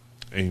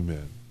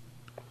 Amen.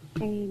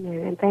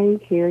 Amen.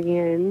 Thank you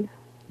again.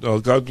 Oh,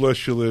 God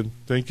bless you, Lynn.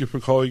 Thank you for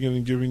calling in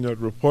and giving that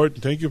report,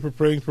 and thank you for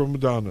praying for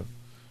Madonna.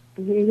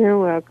 You're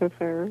welcome,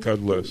 sir.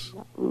 God bless.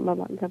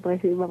 Bye-bye. God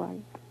bless you.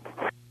 Bye-bye.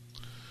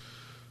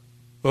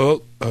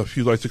 Well, if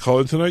you'd like to call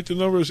in tonight, the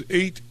number is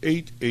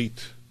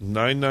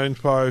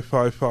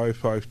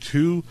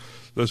 888-995-5552.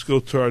 Let's go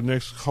to our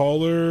next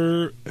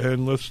caller,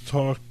 and let's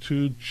talk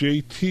to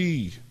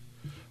JT.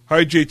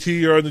 Hi,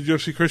 JT. You're on the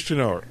Gypsy Christian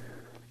Hour.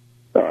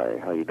 Hi,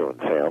 how you doing,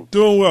 Sam?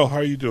 Doing well. How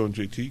are you doing,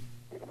 JT?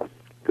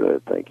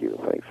 Good, thank you.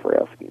 Thanks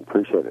for asking.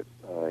 Appreciate it.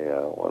 I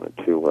wanted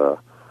to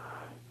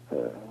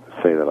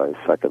say that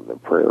I second the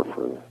prayer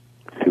for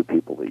two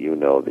people that you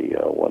know. The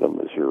one of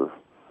them is you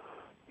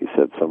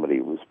said somebody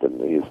he's been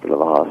in the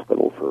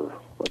hospital for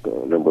like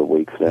a number of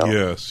weeks now.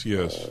 Yes.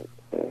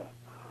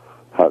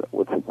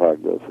 What's the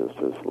prognosis?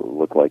 Does it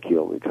look like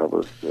he'll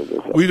recover?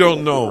 We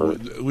don't know.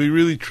 We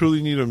really,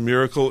 truly need a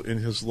miracle in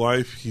his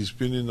life. He's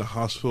been in the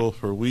hospital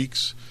for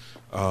weeks,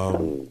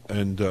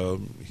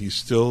 and he's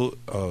still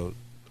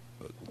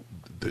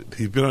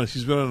he's been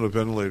on a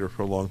ventilator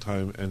for a long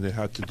time, and they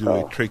had to do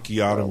a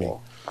tracheotomy,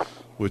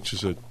 which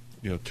is a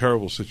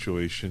terrible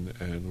situation,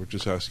 and we're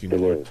just asking the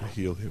Lord to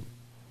heal him.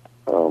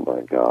 Oh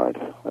my God,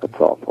 that's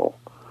awful.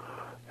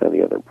 And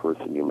the other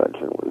person you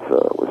mentioned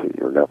was it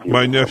your nephew?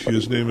 My nephew.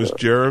 His name is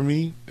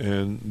Jeremy,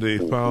 and they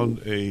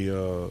found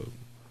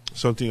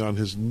something on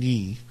his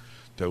knee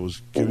that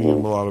was giving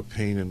him a lot of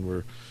pain,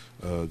 and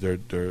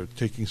they're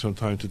taking some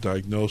time to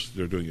diagnose.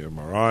 They're doing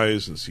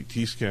MRIs and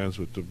CT scans,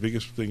 but the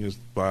biggest thing is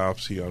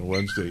biopsy on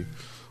Wednesday.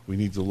 We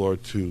need the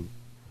Lord to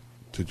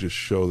just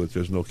show that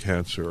there's no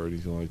cancer or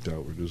anything like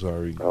that. We're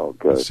desiring,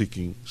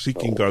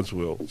 seeking God's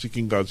will,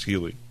 seeking God's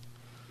healing.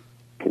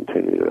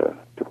 Continue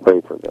to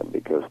pray for them,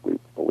 because we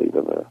believe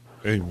in the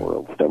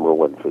world's number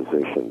one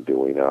physician, do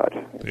we not?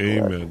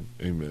 Amen.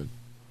 Correct? Amen.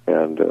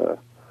 And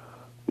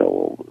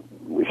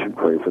we should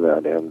pray for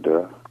that. And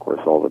of course,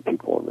 all the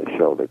people on the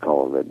show, they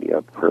call them that you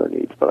have prayer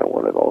needs. But I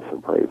wanted to also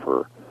pray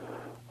for.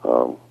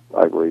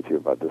 I agree with you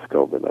about this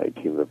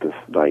COVID-19, that this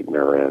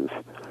nightmare ends,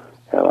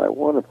 and I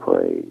want to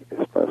pray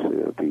especially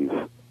that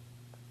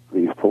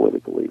these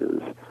political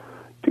leaders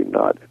do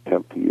not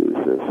attempt to use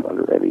this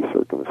under any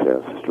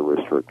circumstances to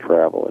restrict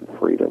travel and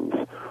freedoms.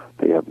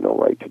 They have no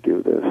right to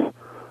do this.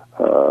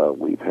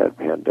 We've had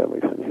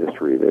pandemics in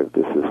history.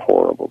 This is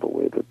horrible, the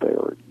way that they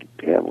are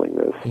handling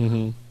this.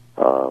 Mm-hmm.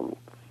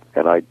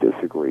 And I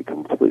disagree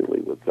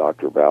completely with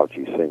Dr.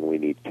 Fauci saying we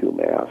need 2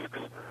 masks.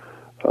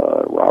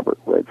 Robert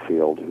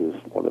Redfield, who's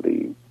one of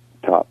the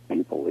top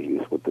people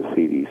he's with the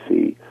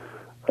CDC,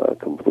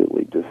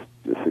 completely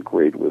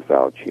disagreed with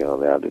Fauci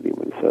on that, and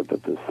even said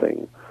that this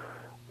thing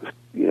was,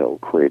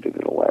 created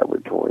in a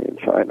laboratory in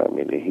China. I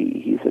mean,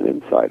 he's an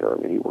insider.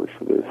 I mean, he works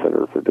for the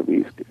Center for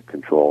Disease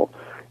Control,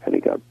 and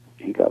he got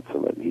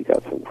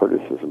some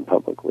criticism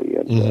publicly,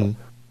 and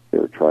they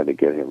were trying to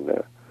get him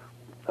to,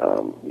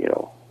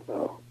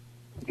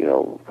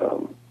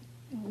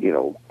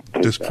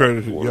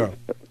 discredited. Yeah.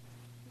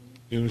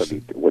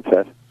 What's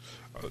that?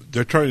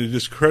 They're trying to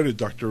discredit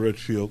Dr.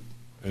 Redfield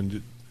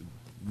and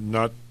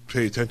not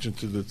pay attention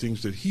to the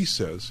things that he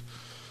says.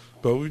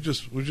 But we're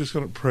just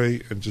going to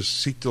pray and just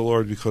seek the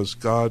Lord, because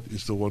God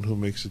is the one who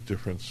makes a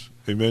difference.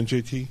 Amen,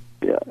 JT?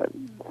 Yeah,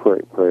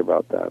 pray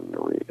about that,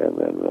 and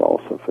then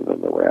also for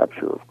them the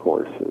rapture, of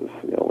course, is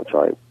which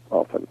I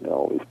often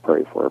always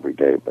pray for every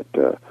day. But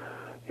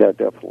yeah,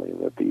 definitely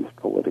that these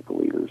political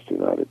leaders do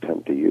not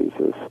attempt to use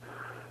this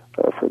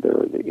for their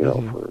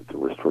to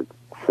restrict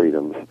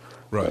freedoms.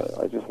 Right.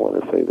 I just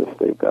want to say this: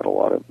 they've got a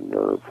lot of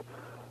nerve,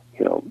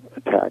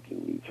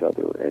 attacking each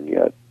other, and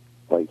yet,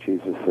 like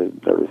Jesus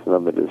said, there is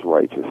none that is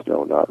righteous,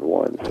 no, not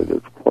one. So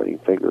they're pointing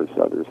fingers at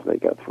others, and they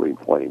got 3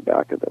 pointing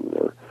back at them.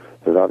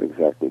 They're not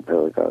exactly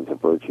paragons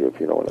of virtue, if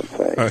you know what I'm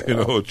saying. I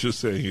know what you're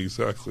saying,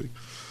 exactly.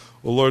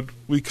 Well, Lord,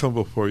 we come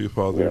before you,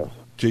 Father.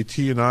 Yes.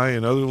 JT and I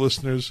and other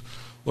listeners,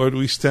 Lord,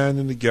 we stand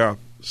in the gap,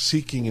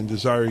 seeking and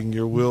desiring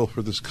your will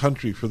for this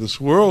country, for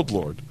this world,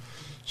 Lord.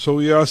 So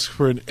we ask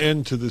for an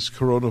end to this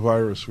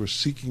coronavirus. We're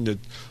seeking that,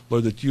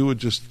 Lord, that you would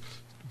just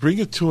bring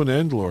it to an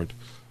end, Lord.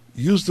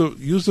 Use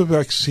the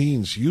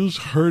vaccines. Use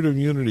herd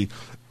immunity.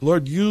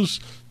 Lord,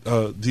 use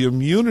the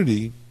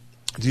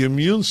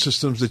immune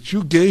systems that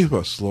you gave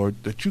us,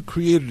 Lord, that you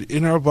created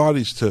in our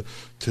bodies to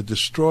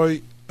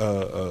destroy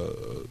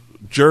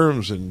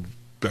germs and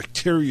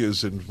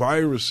bacterias and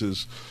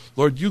viruses.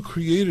 Lord, you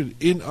created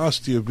in us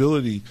the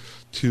ability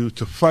to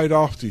fight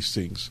off these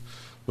things.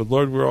 But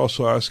Lord, we're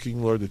also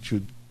asking, Lord, that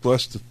you'd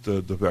bless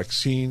the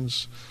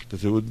vaccines,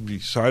 that there wouldn't be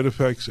side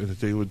effects, and that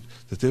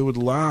they would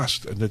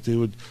last, and that they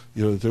would,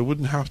 there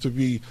wouldn't have to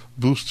be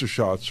booster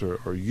shots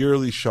or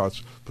yearly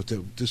shots, but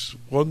that this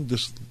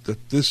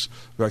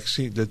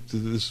vaccine, that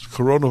this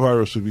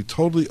coronavirus would be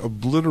totally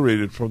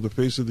obliterated from the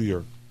face of the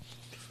earth.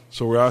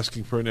 So we're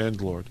asking for an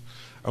end, Lord.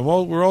 And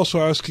we're also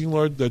asking,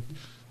 Lord, that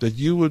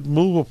you would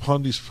move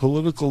upon these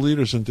political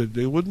leaders, and that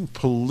they wouldn't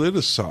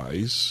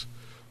politicize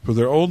for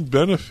their own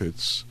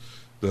benefits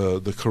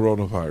the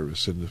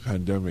coronavirus and the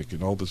pandemic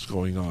and all that's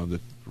going on, that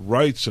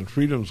rights and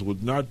freedoms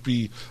would not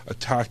be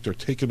attacked or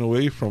taken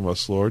away from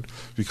us, Lord,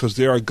 because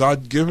they are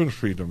God-given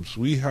freedoms.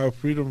 We have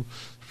freedoms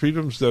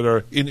that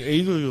are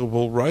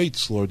inalienable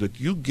rights, Lord, that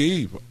you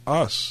gave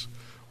us.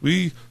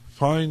 We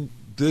find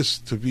this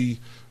to be,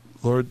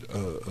 Lord,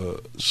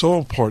 so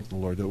important,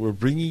 Lord, that we're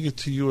bringing it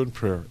to you in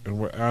prayer, and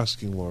we're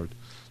asking, Lord,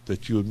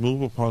 that you would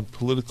move upon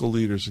political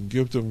leaders and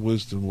give them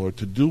wisdom, Lord,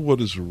 to do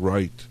what is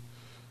right,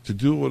 to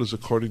do what is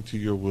according to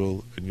your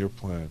will and your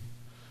plan.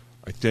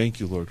 I thank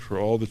you, Lord, for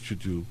all that you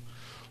do.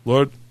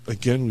 Lord,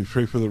 again, we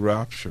pray for the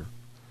rapture.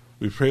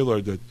 We pray,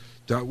 Lord,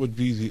 that would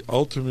be the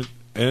ultimate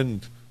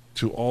end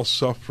to all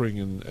suffering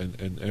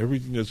and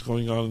everything that's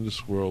going on in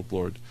this world,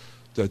 Lord,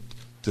 that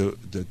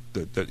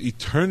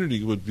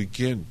eternity would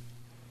begin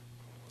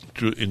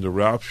in the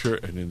rapture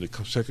and in the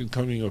second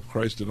coming of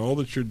Christ, and all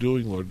that you're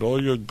doing, Lord,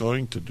 all you're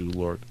going to do,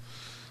 Lord.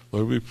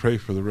 Lord, we pray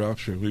for the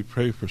rapture. We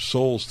pray for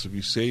souls to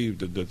be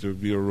saved, and that there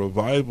would be a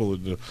revival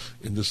in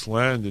this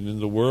land and in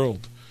the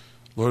world.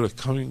 Lord, of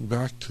coming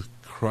back to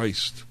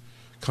Christ,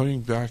 coming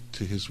back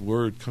to his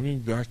word, coming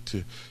back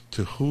to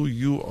who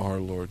you are,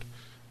 Lord.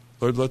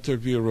 Lord, let there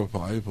be a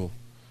revival,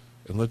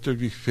 and let there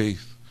be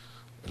faith,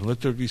 and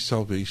let there be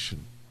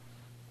salvation.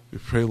 We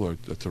pray,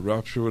 Lord, that the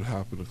rapture would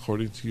happen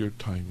according to your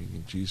timing.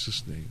 In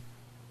Jesus' name,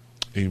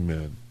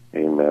 amen.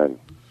 Amen.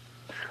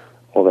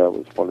 Well, that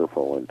was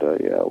wonderful, and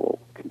we'll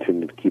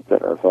continue to keep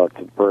that in our thoughts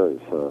and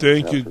prayers.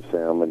 Thank you,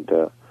 Sam, and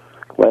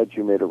glad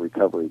you made a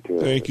recovery too.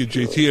 Thank you,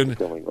 JT. And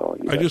well.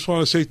 I just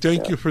want to say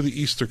thank you for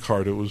the Easter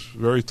card. It was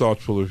very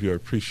thoughtful of you. I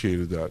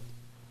appreciated that.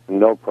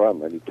 No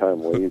problem. Anytime.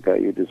 Well, you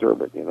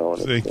deserve it. And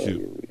thank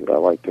you. I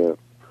like to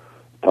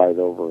tithe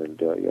over and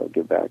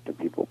give back to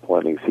people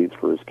planting seeds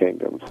for his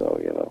kingdom. So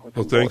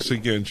well, thanks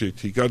again,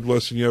 JT. God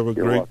bless, and you have a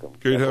You're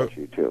great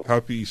you too.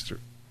 Happy Easter.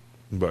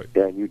 Bye.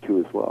 Yeah, and you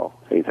too as well.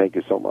 Hey, thank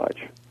you so much.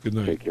 Good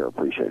night. Take care.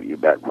 Appreciate it. You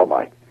bet. Bye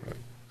bye.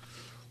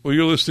 Well,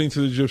 you're listening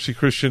to the Gypsy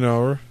Christian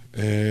Hour,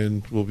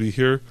 and we'll be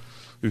here.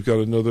 We've got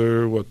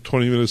another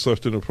 20 minutes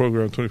left in the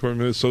program, 24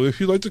 minutes. So if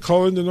you'd like to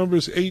call in, the number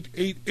is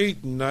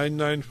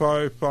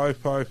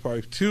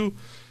 888-995-5552.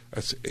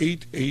 That's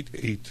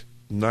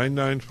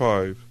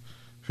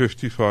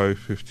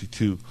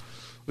 888-995-5552.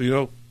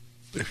 Well,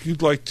 if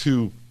you'd like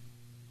to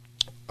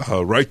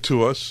write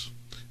to us,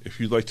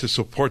 if you'd like to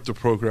support the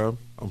program,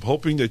 I'm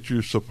hoping that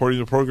you're supporting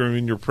the program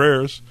in your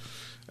prayers.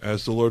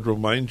 As the Lord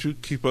reminds you,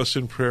 keep us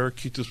in prayer,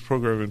 keep this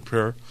program in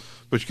prayer.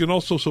 But you can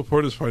also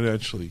support us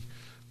financially.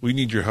 We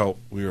need your help.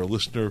 We are a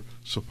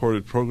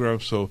listener-supported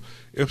program. So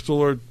if the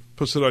Lord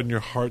puts it on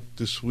your heart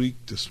this week,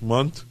 this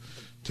month,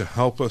 to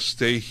help us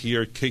stay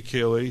here at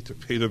KKLA to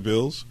pay the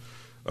bills,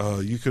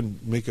 you can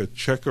make a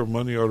check or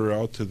money order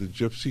out to the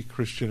Gypsy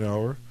Christian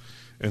Hour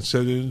and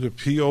send it into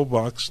P.O.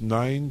 Box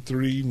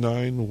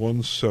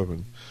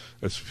 93917.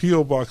 That's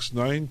P.O. Box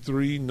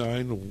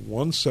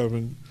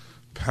 93917,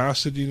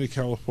 Pasadena,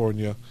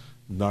 California,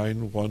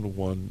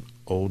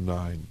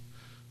 91109.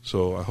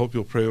 So I hope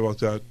you'll pray about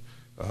that.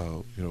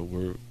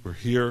 We're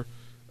here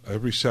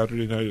every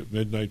Saturday night at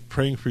midnight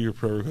praying for your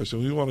prayer requests,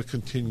 and we want to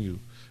continue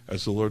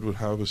as the Lord would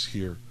have us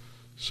here.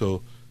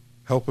 So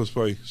help us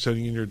by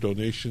sending in your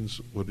donations.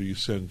 Whether you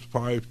send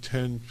 $5,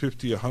 $10,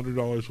 $50,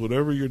 $100,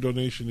 whatever your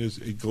donation is,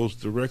 it goes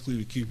directly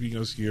to keeping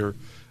us here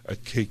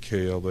at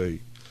KKLA.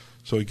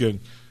 So again,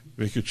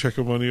 make your check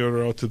or money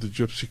order out to the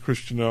Gypsy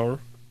Christian Hour,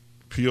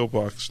 P.O.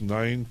 Box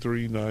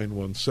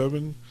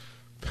 93917,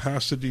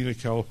 Pasadena,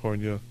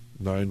 California,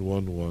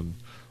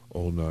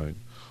 91109.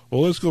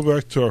 Well, let's go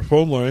back to our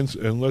phone lines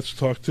and let's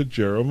talk to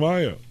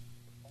Jeremiah.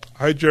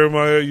 Hi,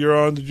 Jeremiah. You're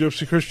on the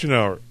Gypsy Christian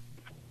Hour.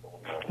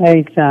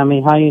 Hey,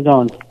 Sammy. How you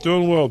doing?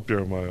 Doing well,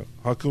 Jeremiah.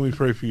 How can we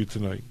pray for you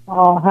tonight?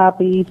 Oh,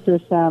 happy Easter,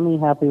 Sammy.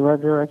 Happy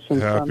Resurrection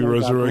Sunday. Happy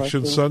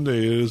Resurrection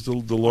Sunday. It is the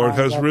Lord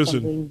has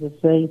risen. Something to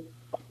say.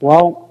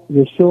 Well,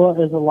 Yeshua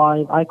is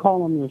alive. I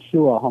call him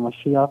Yeshua,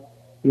 HaMashiach.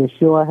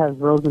 Yeshua has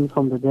risen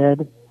from the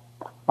dead.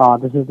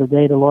 This is the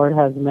day the Lord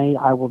has made.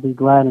 I will be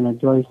glad and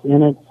rejoice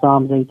in it.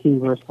 Psalms 18,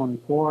 verse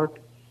 24.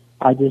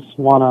 I just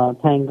want to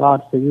thank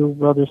God for you,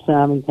 Brother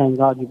Sammy. Thank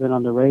God you've been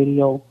on the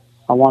radio.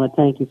 I want to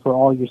thank you for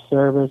all your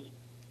service.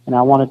 And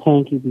I want to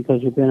thank you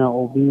because you've been an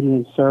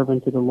obedient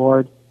servant to the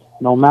Lord.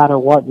 No matter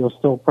what, you'll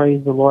still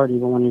praise the Lord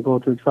even when you go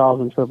through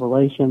trials and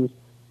tribulations.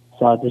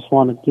 So I just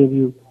want to give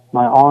you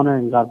my honor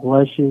and God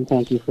bless you.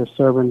 Thank you for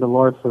serving the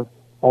Lord for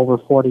over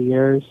 40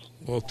 years.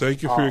 Well,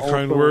 thank you for your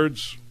kind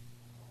words.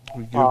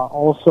 Let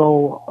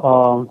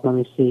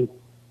me see.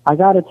 I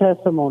got a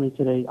testimony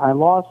today. I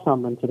lost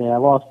something today. I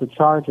lost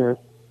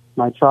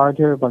my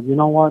charger, but you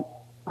know what?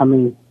 I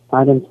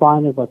didn't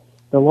find it, but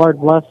the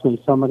Lord blessed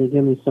me. Somebody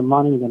gave me some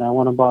money, then I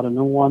went and bought a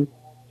new one.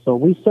 So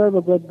we serve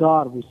a good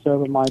God. We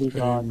serve a mighty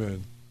God.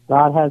 Amen.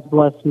 God has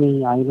blessed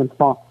me. I'm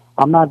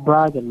not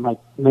bragging.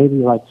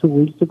 Maybe 2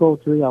 weeks ago,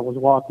 3, I was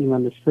walking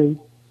on the street,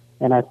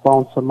 and I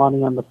found some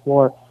money on the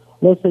floor.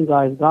 Listen,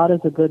 guys, God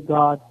is a good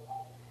God.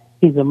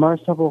 He's a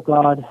merciful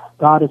God.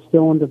 God is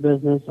still in the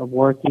business of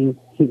working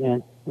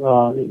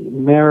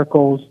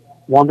miracles,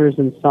 wonders,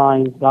 and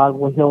signs. God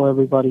will heal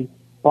everybody.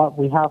 But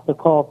we have to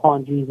call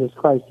upon Jesus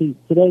Christ.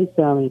 Today,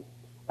 Sammy,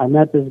 I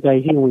met this guy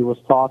here and we was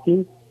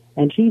talking,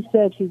 and she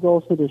said she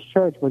goes to this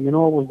church, but you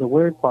know what was the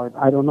weird part?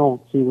 I don't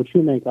know. See what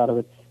you make out of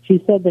it.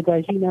 She said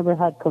she never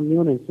had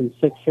communion in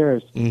 6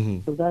 years.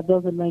 Mm-hmm. So that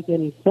doesn't make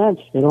any sense.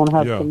 They don't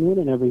have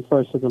communion every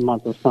first of the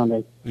month of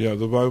Sunday. Yeah,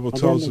 the Bible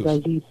tells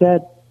us. She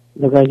said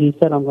Because he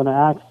said, I'm going to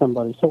ask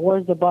somebody. So where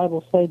does the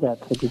Bible say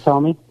that? Could you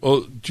tell me?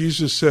 Well,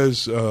 Jesus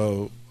says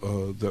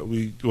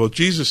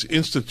Jesus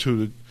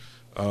instituted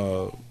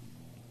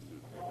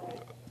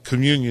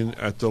communion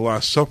at the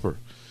Last Supper.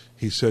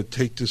 He said,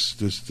 "Take this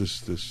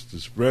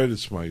bread.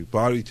 It's my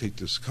body. Take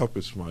this cup.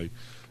 It's my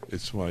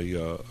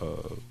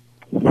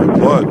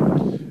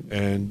blood."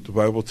 And the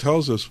Bible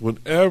tells us,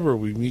 whenever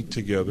we meet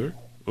together,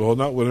 well,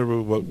 not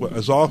whenever, but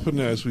as often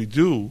as we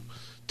do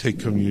take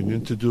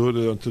communion, to do it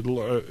unto the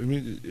Lord. I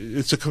mean,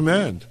 it's a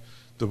command.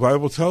 The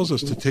Bible tells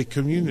us to take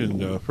communion.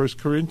 1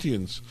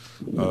 Corinthians,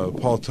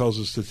 Paul tells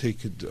us to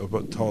take it.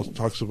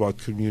 Talks about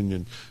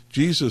communion.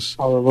 Jesus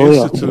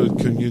instituted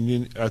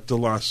communion at the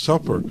Last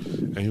Supper,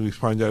 and we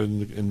find that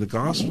in the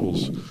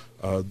Gospels.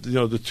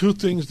 The two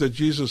things that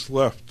Jesus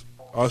left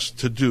us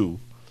to do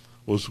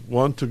was,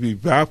 one, to be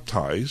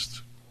baptized,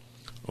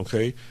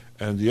 okay,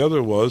 and the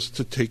other was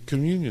to take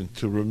communion,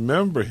 to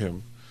remember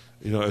Him.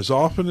 As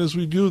often as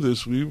we do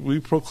this, we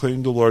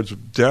proclaim the Lord's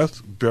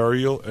death,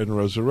 burial, and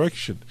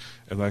resurrection.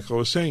 And like I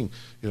was saying,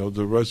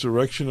 the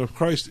resurrection of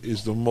Christ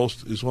is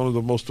one of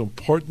the most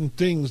important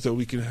things that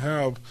we can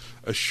have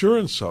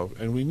assurance of,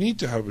 and we need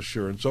to have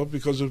assurance of,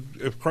 because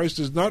if Christ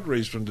is not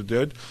raised from the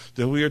dead,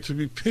 then we are to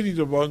be pitied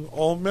among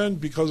all men,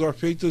 because our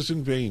faith is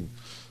in vain.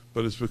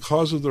 But it's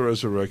because of the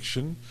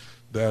resurrection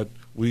that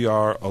we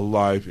are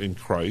alive in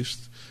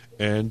Christ,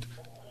 and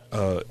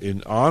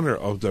in honor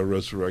of the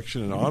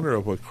resurrection, in honor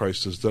of what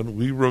Christ has done,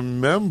 we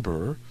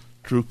remember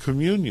through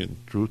communion,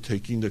 through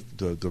taking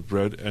the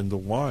bread and the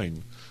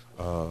wine.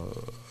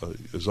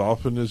 As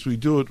often as we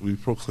do it, we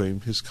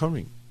proclaim His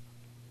coming.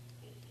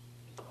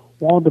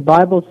 Well, the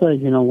Bible says,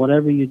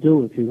 whatever you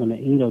do, if you're going to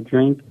eat or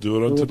drink,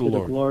 do it unto the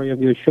Lord. The glory of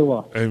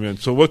Yeshua. Amen.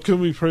 So what can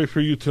we pray for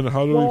you tonight?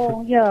 How do we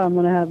pray? Yeah, I'm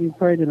going to have you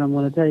pray, and I'm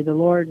going to tell you, the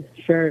Lord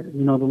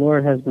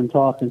has been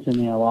talking to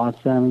me a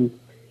lot, Sammy.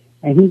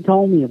 And he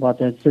told me about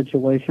that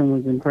situation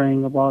we've been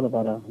praying about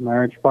a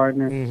marriage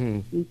partner. Mm-hmm.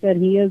 He said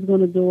he is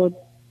going to do it,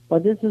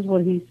 but this is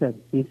what he said.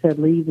 He said,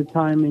 leave the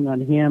timing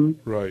on him.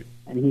 Right.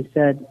 And he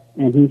said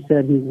he's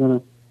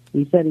going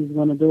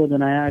to do it.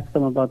 And I asked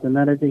him about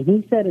another thing.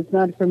 He said it's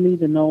not for me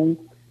to know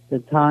the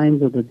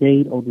times or the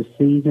date or the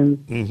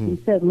season. Mm-hmm.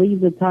 He said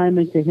leave the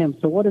timing to him.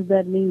 So what does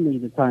that mean,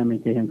 leave the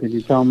timing to him? Could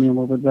you tell me a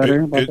little bit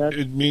better about that?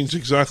 It means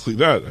exactly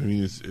that. I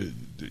mean,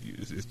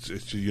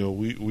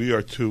 we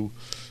are to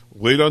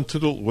wait unto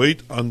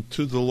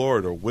the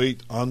Lord, or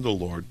wait on the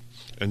Lord,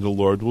 and the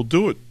Lord will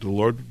do it. The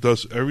Lord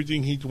does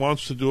everything He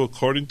wants to do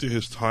according to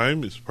His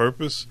time, His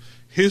purpose,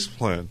 His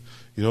plan.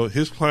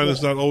 His plan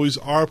is not always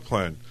our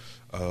plan,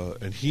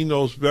 and He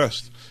knows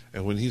best.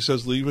 And when He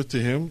says leave it to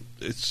Him,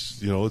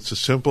 it's a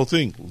simple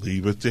thing.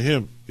 Leave it to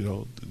Him.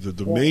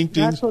 The main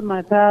thing. That's what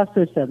my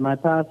pastor said. My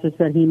pastor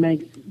said He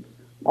makes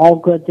all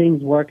good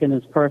things work in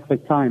His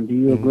perfect time. Do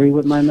you agree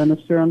with my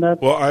minister on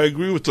that? Well, I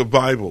agree with the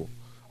Bible.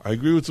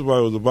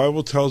 The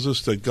Bible tells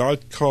us that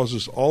God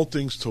causes all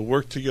things to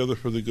work together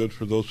for the good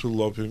for those who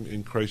love Him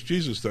in Christ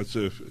Jesus.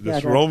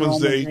 That's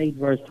Romans 8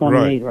 verse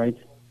 28, right?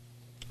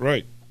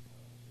 Right.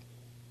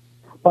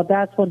 But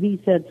that's what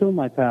he said too,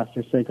 my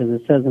pastor said, because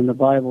it says in the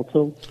Bible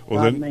too,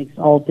 God makes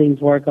all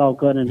things work out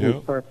good in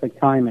His perfect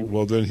timing.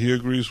 Well, then he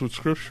agrees with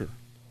Scripture.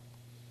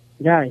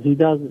 Yeah, he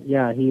does.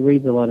 Yeah, he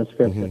reads a lot of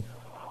Scripture. Mm-hmm.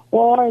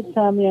 Well, all right,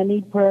 Sammy, I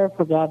need prayer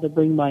for God to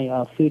bring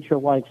my future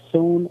wife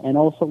soon, and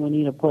also we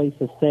need a place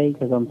to stay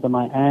because I'm to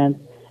my aunt,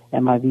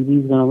 and my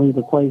BB's going to leave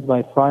the place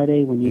by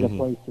Friday. We need a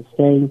place to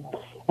stay.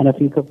 And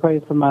if you could pray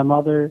for my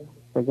mother,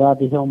 for God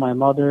to heal my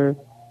mother,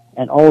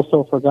 and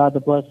also for God to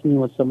bless me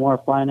with some more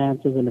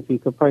finances, and if you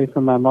could pray for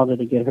my mother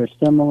to get her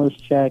stimulus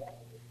check.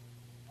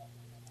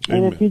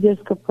 Amen. And if you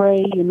just could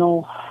pray,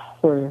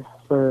 for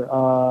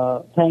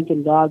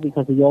thanking God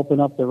because He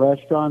opened up the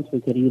restaurants,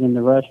 we could eat in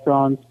the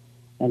restaurants,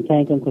 and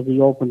thank Him because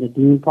He opened the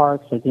theme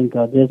parks. I think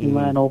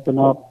Disneyland opened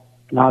up,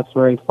 Knott's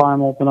Berry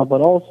Farm opened up. But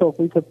also, if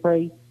we could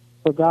pray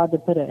for God to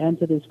put an end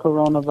to this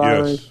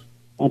coronavirus,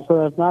 and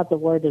for us not to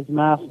wear this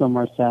mask no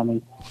more,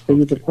 Sammy. For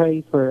you to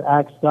pray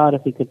ask God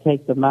if He could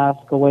take the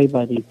mask away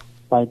by the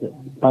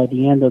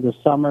end of the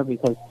summer.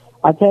 Because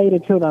I tell you the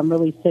truth, I'm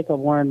really sick of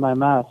wearing my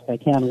mask. I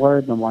can't wear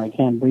it no more. I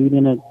can't breathe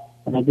in it,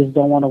 and I just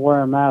don't want to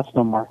wear a mask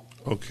no more.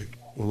 Okay,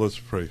 well, let's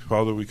pray.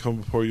 Father, we come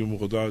before you,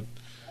 Mugodad.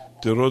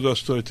 I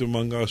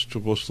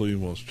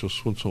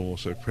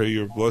pray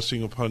your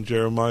blessing upon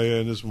Jeremiah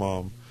and his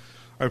mom.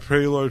 I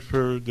pray, Lord,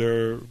 for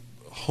their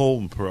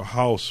home, for a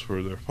house,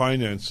 for their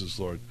finances,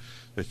 Lord,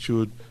 that you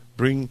would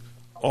bring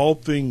all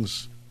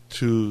things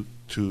to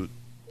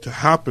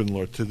happen,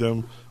 Lord, to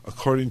them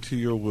according to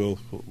your will,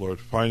 Lord.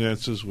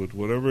 Finances, with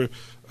whatever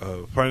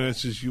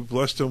finances you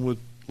bless them with,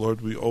 Lord,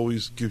 we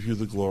always give you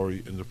the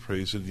glory and the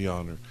praise and the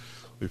honor.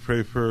 We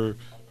pray for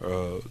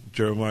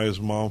Jeremiah's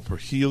mom for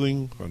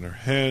healing on her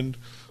hand.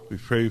 We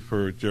pray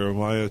for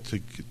Jeremiah to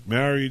get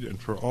married, and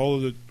for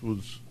all that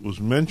was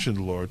mentioned,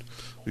 Lord.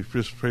 We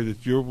just pray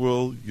that your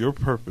will, your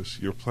purpose,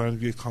 your plan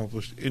be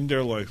accomplished in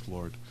their life,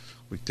 Lord.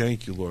 We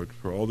thank you, Lord,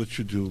 for all that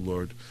you do,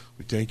 Lord.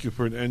 We thank you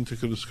for an end to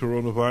this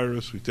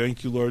coronavirus. We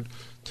thank you, Lord,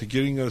 to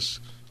getting us,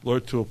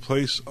 Lord, to a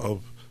place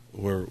of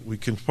where we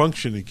can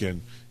function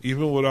again,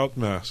 even without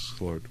masks,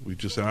 Lord. We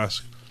just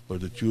ask,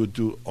 Lord, that you would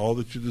do all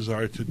that you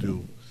desire to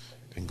do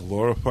and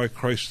glorify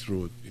Christ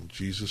through it. In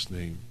Jesus'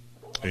 name,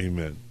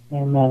 amen.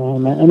 Amen,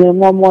 amen. And then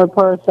one more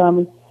prayer,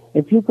 Sammy.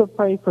 If you could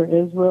pray for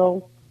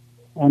Israel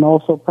and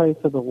also pray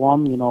for the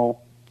WAM,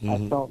 I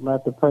felt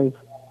led to pray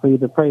for you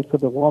to pray for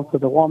the WAM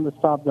to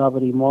stop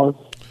David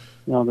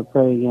to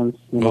pray against,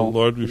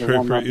 Lord, we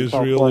pray for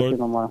Israel, Lord.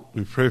 No,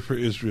 we pray for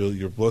Israel,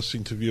 your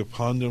blessing to be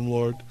upon them,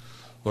 Lord.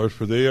 Lord,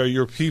 for they are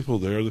your people.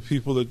 They are the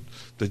people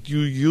that you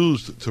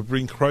used to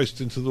bring Christ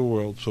into the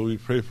world. So we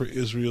pray for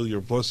Israel,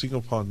 your blessing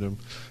upon them.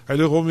 That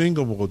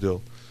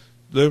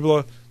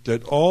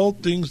all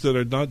things that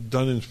are not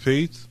done in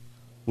faith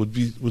would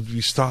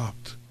be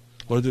stopped.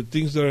 Lord, that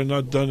things that are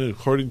not done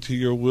according to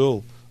your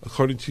will,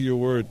 according to your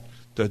word,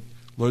 that,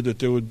 Lord, that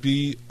there would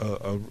be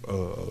a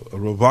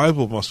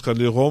revival,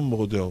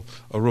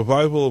 a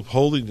revival of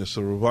holiness,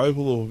 a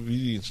revival of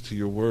obedience to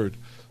your word.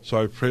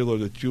 So I pray,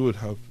 Lord, that you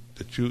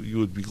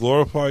would be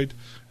glorified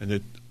and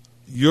that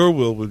your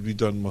will would be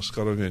done,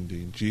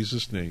 Maskaravendi. In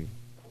Jesus' name,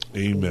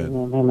 amen.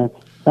 Amen.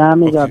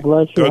 Sammy, okay. God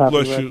bless you. God Happy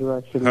bless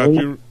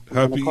you.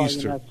 Happy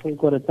Easter. Next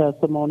week with a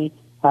testimony.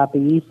 Happy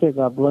Easter.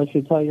 God bless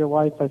you. Tell your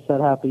wife I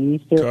said Happy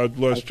Easter. God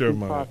bless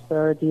Jeremiah.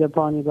 Prosperity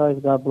upon you guys.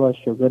 God bless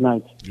you. Good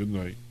night. Good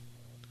night.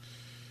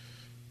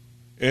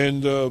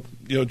 And,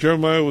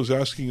 Jeremiah was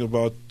asking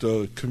about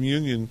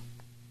communion.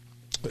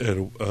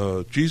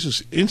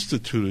 Jesus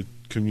instituted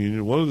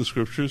communion. One of the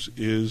scriptures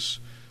is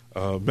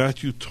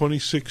Matthew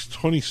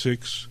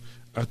 26:26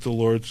 at the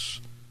Lord's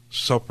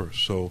Supper.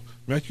 So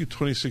Matthew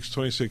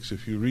 26:26,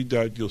 if you read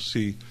that, you'll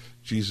see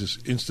Jesus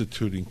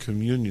instituting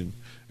communion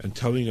and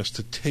telling us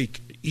to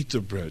eat the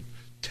bread,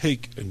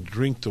 take and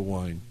drink the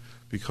wine,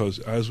 because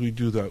as we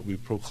do that, we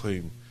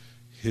proclaim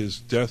his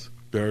death,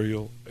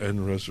 burial,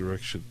 and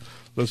resurrection.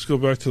 Let's go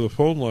back to the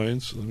phone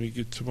lines. Let me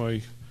get to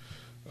my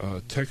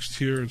text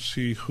here and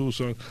see who's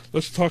on.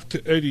 Let's talk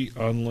to Eddie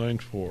on line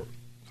 4.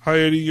 Hi,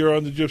 Eddie. You're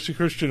on the Gypsy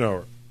Christian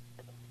Hour.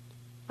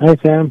 Hi,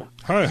 Sam.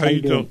 Hi. How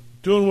you doing?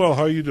 Doing well.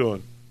 How are you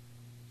doing?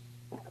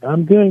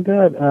 I'm doing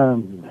good.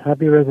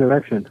 Happy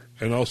Resurrection.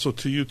 And also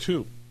to you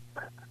too.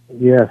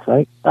 Yes,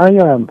 I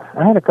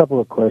had a couple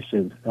of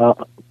questions.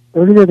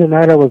 Earlier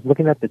tonight, I was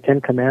looking at the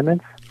Ten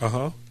Commandments.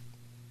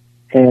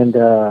 And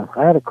I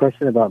had a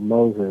question about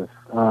Moses.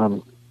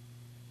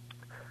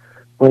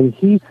 When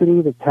he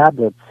threw the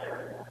tablets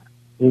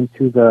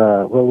into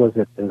the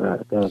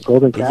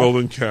golden calf? The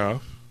golden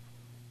calf.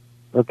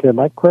 Okay,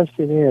 my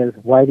question is,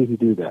 why did he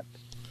do that?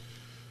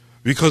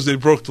 Because they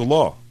broke the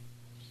law.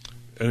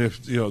 And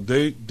if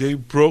they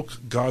broke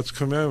God's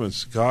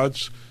commandments.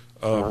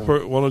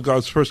 One of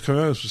God's first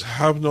commandments was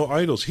have no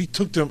idols. He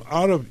took them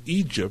out of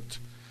Egypt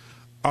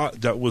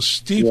that was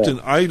steeped in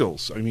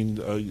idols. I mean,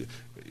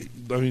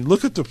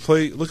 look at the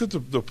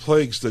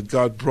plagues that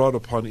God brought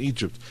upon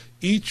Egypt.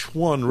 Each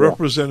one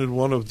represented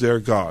one of their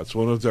gods,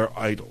 one of their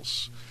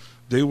idols.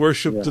 They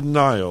worshipped the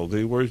Nile.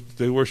 They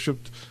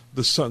worshipped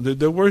the sun.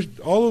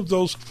 All of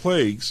those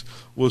plagues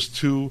was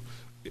to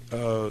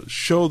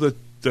show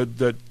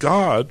that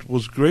God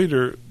was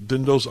greater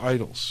than those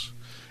idols.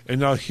 And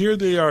now here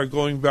they are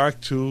going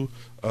back to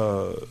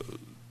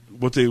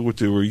what they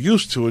were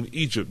used to in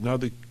Egypt. Now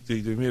they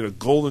made a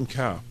golden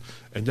calf,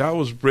 and that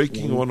was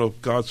breaking one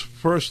of God's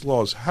first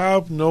laws: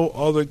 have no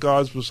other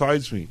gods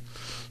besides me.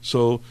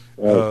 So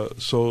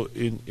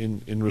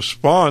in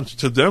response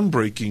to them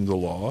breaking the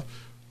law,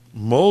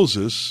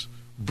 Moses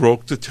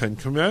broke the Ten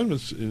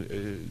Commandments,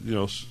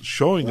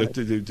 showing that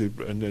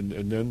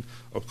and then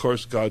of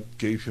course God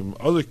gave him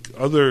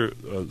other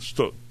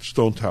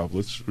stone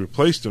tablets,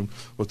 replaced them,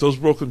 but those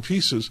broken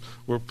pieces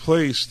were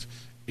placed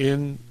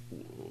in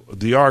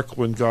the ark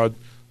when God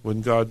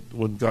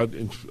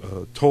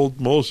told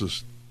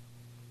Moses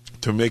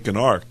to make an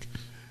ark,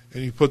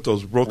 and he put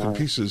those broken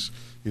pieces,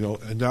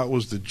 and that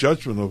was the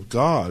judgment of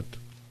God,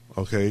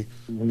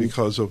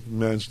 because of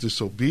man's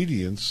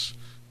disobedience,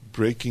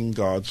 breaking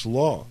God's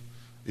law.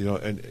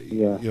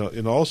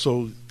 And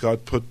also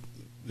God put,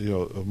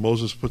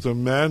 Moses put the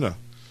manna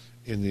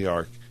in the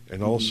ark,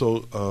 and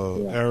also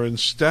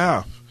Aaron's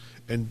staff,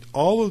 and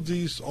all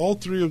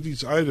three of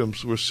these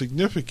items were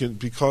significant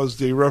because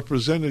they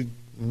represented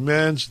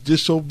man's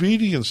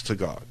disobedience to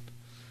God,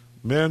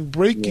 man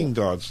breaking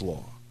God's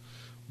law.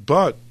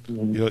 But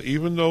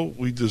even though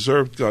we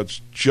deserved God's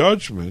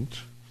judgment,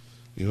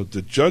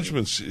 the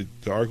judgment seat,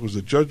 the ark was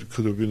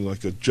could have been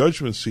like a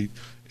judgment seat.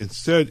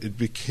 Instead, it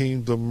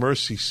became the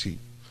mercy seat,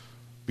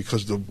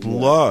 because the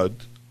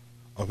blood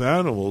of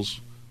animals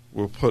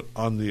were put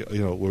on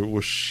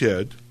were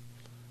shed,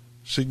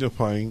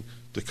 signifying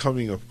the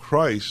coming of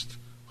Christ,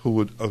 who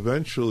would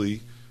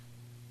eventually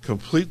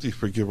completely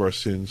forgive our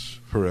sins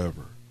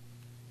forever.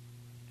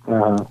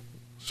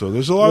 So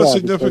there's a lot of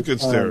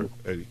significance there,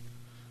 Eddie.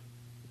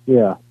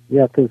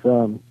 Because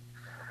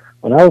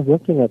when I was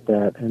looking at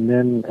that, and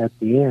then at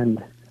the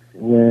end,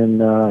 when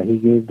he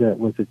gave that,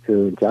 was it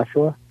to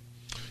Joshua?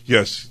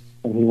 Yes,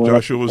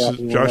 Joshua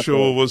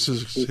was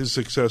his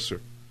successor.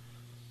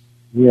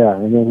 Yeah,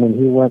 and then when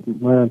he went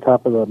on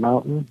top of the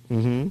mountain,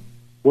 mm-hmm.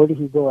 Where did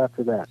he go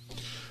after that?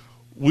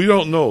 We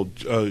don't know.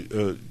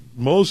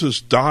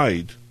 Moses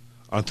died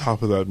on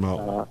top of that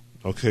mountain.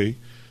 Okay,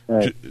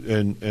 right.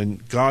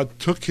 And God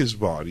took his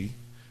body,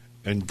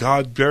 and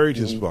God buried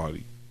his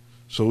body.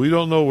 So we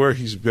don't know where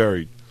he's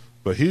buried.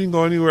 But he didn't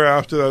go anywhere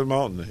after that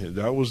mountain.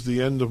 That was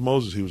the end of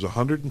Moses. He was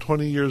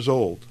 120 years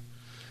old.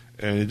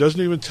 And it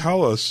doesn't even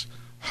tell us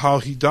how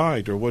he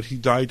died or what he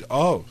died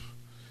of.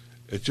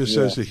 It just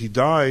says that he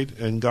died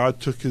and God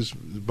took his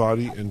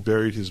body and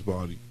buried his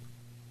body.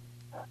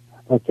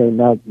 Okay,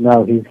 now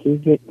did he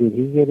get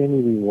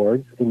any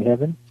rewards in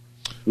heaven,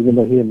 even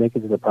though he didn't make it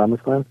to the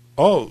promised land?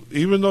 Oh,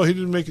 even though he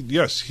didn't make it,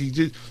 yes, he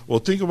did. Well,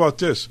 think about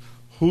this: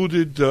 who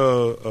did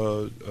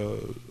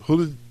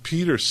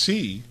Peter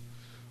see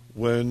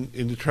when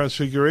in the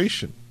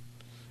Transfiguration?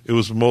 It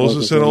was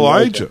Moses and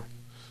Elijah.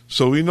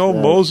 So we know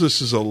Moses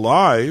is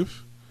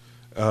alive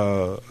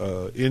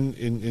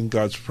in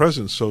God's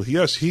presence. So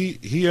yes,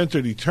 he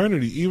entered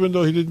eternity, even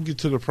though he didn't get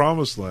to the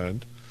promised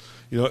land.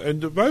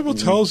 And the Bible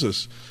tells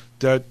us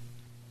that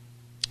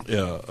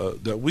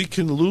that we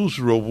can lose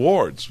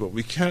rewards, but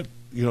we can't.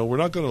 We're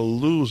not going to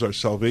lose our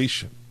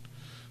salvation.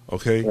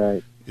 Okay,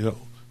 right.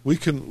 We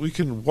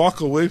can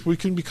walk away. We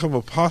can become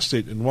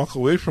apostate and walk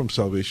away from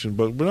salvation,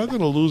 but we're not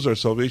going to lose our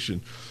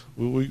salvation.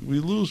 We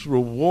lose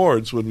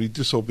rewards when we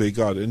disobey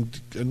God,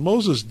 and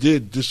Moses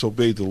did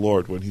disobey the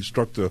Lord when he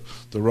struck the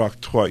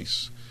rock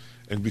twice,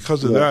 and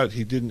because of that,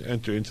 he didn't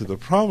enter into the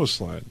promised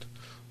land.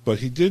 But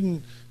he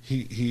didn't.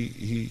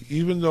 He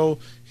even though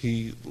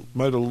he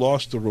might have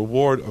lost the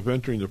reward of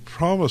entering the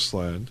promised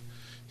land,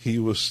 he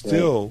was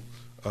still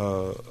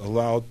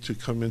allowed to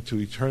come into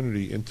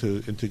eternity,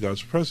 into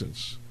God's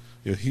presence.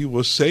 He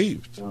was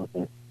saved.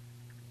 Okay.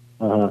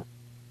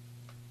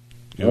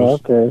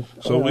 Okay.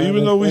 So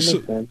even though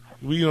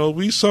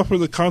we suffer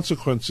the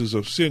consequences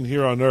of sin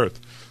here on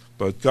earth,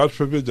 but God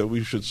forbid that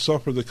we should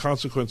suffer the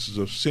consequences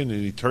of sin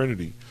in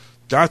eternity.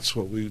 That's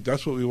what we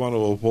want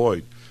to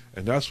avoid.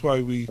 And that's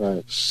why we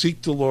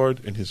seek the Lord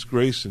and His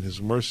grace and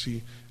His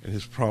mercy and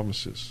His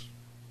promises.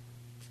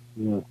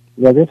 Yeah,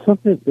 there's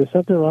something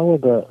wrong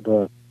with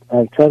the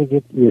I tried to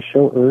get your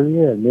show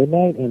earlier at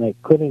midnight, and I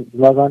couldn't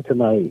log on to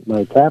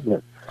my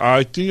tablet.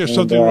 I think there's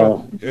something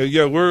wrong.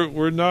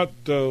 We're not.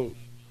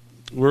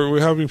 We're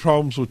having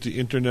problems with the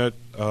internet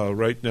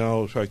right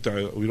now. In fact,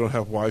 we don't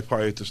have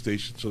Wi-Fi at the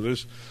station, so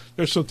there's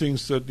some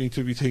things that need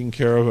to be taken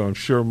care of. I'm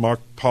sure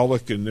Mark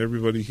Pollock and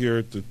everybody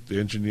here, the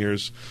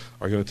engineers,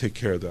 are going to take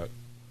care of that.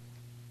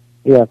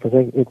 Yeah,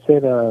 because it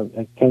said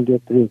I can't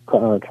get through.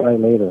 Try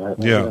later.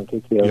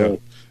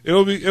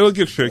 It'll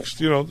get fixed.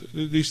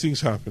 These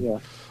things happen. Yeah.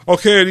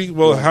 Okay, Eddie.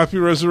 Well, happy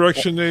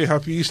Resurrection Day.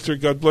 Happy Easter.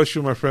 God bless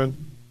you, my friend.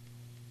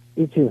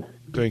 You too.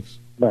 Thanks.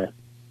 Bye.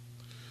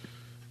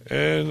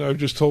 And I've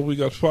just told we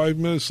got 5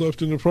 minutes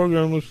left in the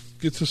program. Let's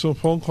get to some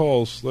phone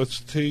calls. Let's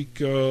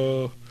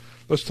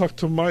talk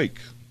to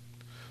Mike.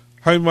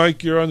 Hi,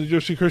 Mike. You're on the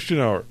Gypsy Christian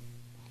Hour.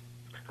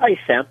 Hi,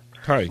 Sam.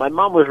 Hi. My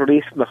mom was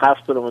released from the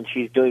hospital and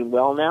she's doing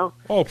well now.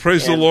 Oh,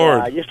 praise the Lord.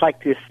 I just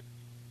like to...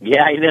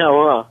 Yeah, I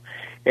know.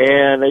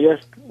 And I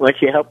just want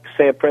you to help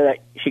say a prayer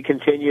that she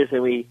continues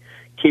and we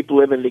keep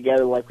living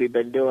together like we've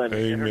been doing.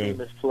 Amen. And her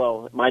name is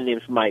Flo. My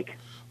name's Mike.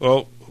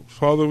 Well,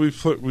 Father, we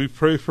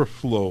pray for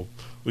Flo.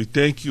 We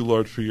thank you,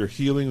 Lord, for your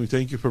healing. We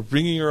thank you for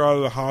bringing her out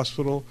of the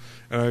hospital.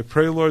 And I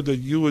pray, Lord, that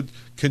you would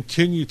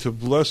continue to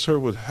bless her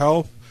with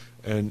health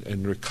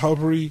and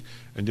recovery,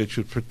 and that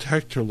you would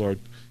protect her, Lord.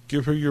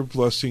 Give her your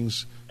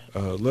blessings.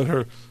 Let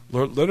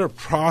her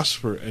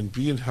prosper and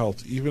be in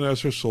health, even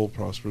as her soul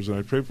prospers. And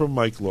I pray for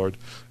Mike, Lord,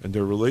 and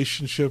their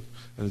relationship,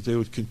 and that they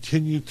would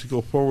continue to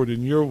go forward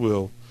in your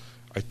will.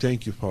 I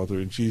thank you, Father,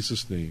 in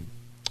Jesus' name.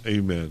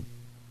 Amen.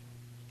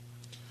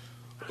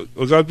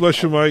 Well, God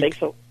bless you, Mike.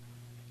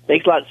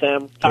 Thanks a lot,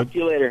 Sam. Talk to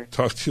you later.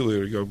 Talk to you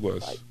later. God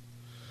bless.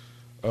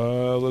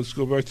 Let's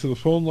go back to the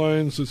phone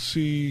lines. Let's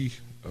see.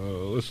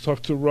 Let's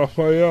talk to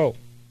Raphael.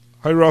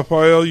 Hi,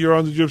 Raphael. You're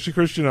on the Gypsy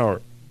Christian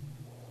Hour.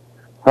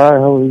 Hi,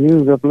 how are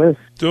you? God bless.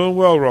 Doing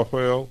well,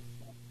 Raphael.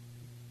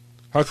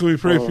 How can we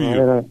pray for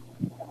you?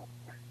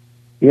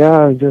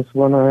 I just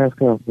want to ask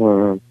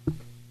for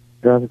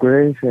God's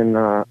grace and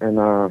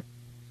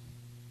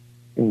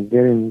in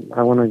getting.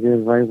 I want to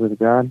get right with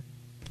God.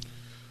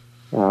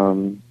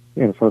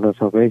 And for the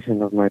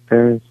salvation of my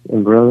parents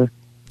and brother.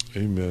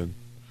 Amen.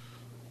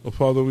 Well,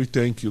 Father, we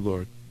thank you,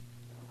 Lord,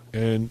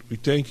 and we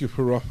thank you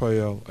for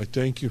Raphael. I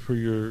thank you for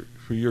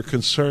your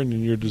concern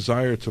and your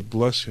desire to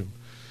bless him.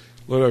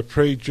 Lord, I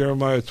pray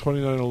Jeremiah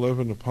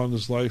 29:11 upon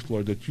his life,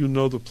 Lord, that you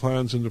know the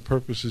plans and the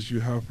purposes you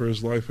have for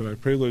his life, and I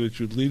pray, Lord, that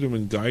you'd lead him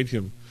and guide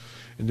him,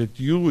 and that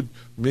you would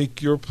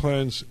make your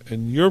plans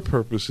and your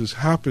purposes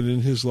happen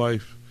in his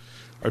life.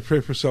 I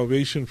pray for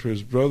salvation for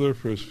his brother,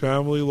 for his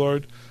family,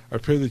 Lord. I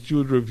pray that you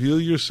would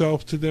reveal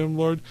yourself to them,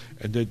 Lord,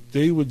 and that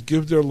they would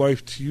give their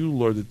life to you,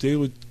 Lord, that they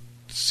would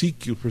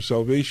seek you for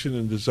salvation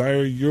and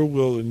desire your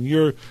will and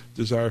your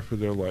desire for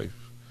their life.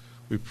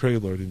 We pray,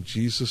 Lord, in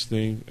Jesus'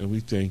 name, and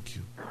we thank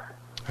you.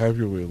 Have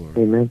your way, Lord.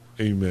 Amen.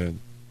 Amen.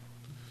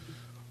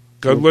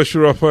 God bless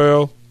you,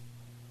 Raphael.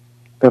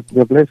 God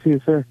bless you,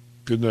 sir.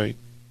 Good night.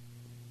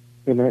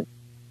 Good night.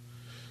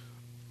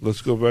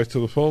 Let's go back to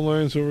the phone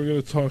lines, and we're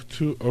going to talk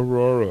to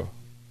Aurora.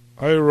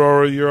 Hi,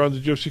 Aurora. You're on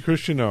the Gypsy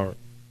Christian Hour.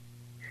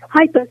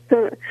 Hi,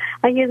 Pastor.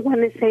 I just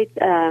want to say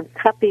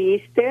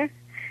Happy Easter,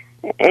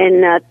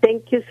 and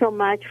thank you so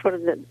much for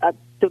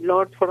the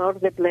Lord for all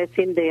the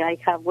blessing that I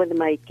have with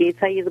my kids.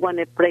 I just want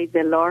to praise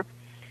the Lord,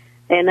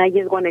 and I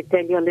just want to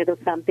tell you a little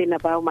something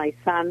about my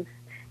son.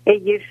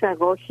 8 years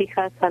ago, he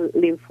has a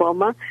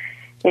lymphoma,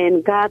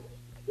 and God,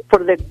 for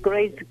the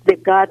grace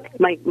of God,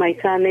 my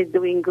son is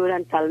doing good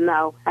until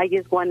now. I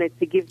just wanted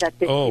to give that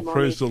testimony. Oh,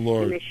 praise the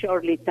Lord. In a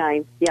shortly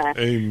time. Yeah.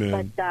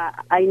 Amen. But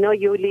I know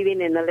you're living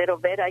in a little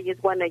bit. I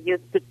just want to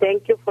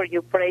thank you for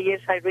your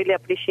prayers. I really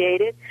appreciate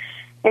it.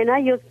 And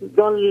I just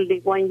only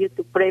want you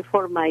to pray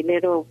for my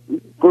little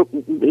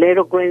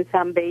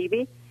grandson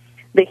baby,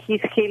 that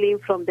he's healing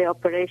from the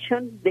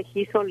operation, that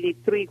he's only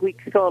 3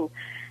 weeks old.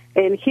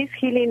 And he's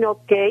healing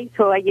okay,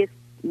 so I just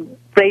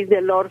praise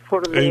the Lord for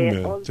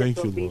all the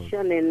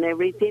provision and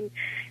everything.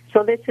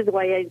 So this is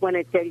why I want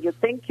to tell you,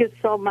 thank you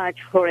so much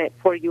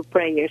for your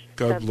prayers.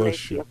 God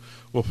bless you.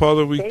 Well,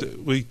 Father,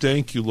 we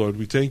thank you, Lord.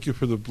 We thank you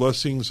for the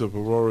blessings of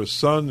Aurora's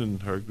son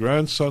and her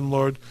grandson,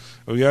 Lord.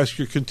 And we ask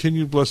your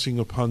continued blessing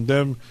upon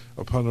them,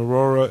 upon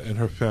Aurora and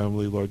her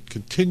family, Lord.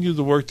 Continue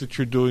the work that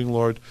you're doing,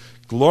 Lord.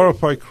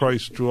 Glorify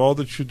Christ through all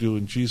that you do.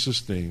 In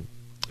Jesus' name,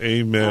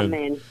 amen.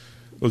 Amen.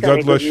 Well,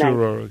 God bless you,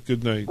 Aurora.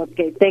 Good night.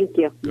 Okay, thank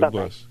you. God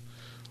bless.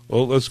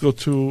 Well, let's go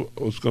to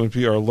what's going to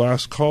be our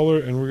last caller,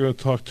 and we're going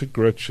to talk to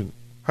Gretchen.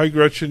 Hi,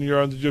 Gretchen.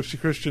 You're on the Gypsy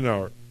Christian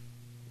Hour.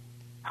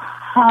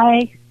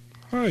 Hi.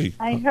 Hi.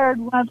 I heard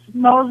once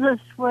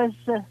Moses was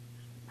the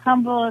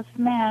humblest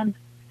man.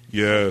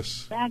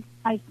 Yes.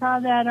 I saw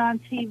that on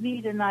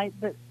TV tonight,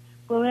 but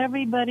will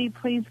everybody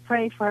please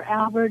pray for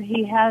Albert?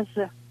 He had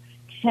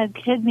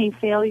kidney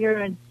failure,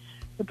 and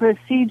the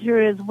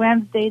procedure is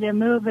Wednesday to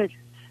move it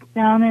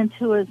down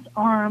into his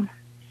arm.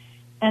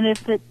 And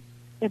if it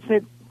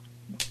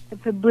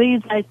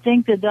bleeds, I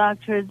think the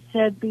doctor had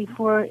said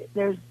before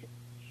if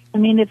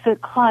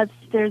it clots,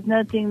 there's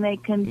nothing they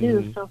can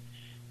do. Mm-hmm. So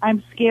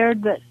I'm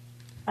scared, but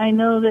I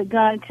know that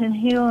God can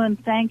heal, and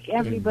thank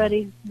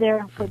everybody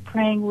there for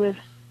praying with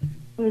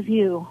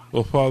you.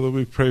 Well, Father,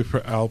 we pray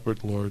for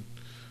Albert, Lord.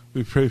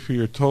 We pray for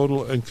your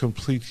total and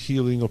complete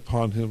healing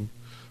upon him.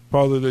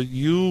 Father, that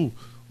you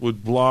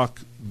would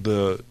block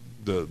the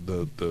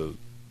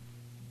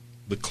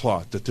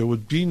clot, that there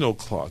would be no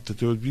clot, that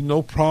there would be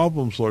no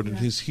problems, Lord, in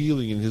his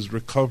healing and his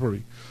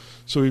recovery.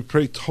 So we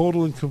pray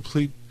total and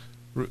complete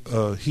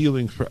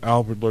healing for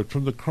Albert, Lord,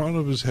 from the crown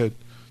of his head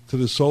to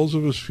the soles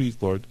of his feet,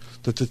 Lord,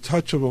 that the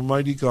touch of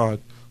Almighty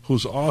God,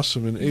 who's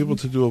awesome and able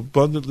to do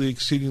abundantly,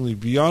 exceedingly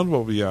beyond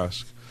what we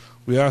ask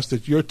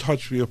that your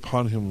touch be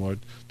upon him, Lord,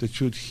 that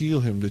you would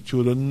heal him, that you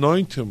would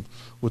anoint him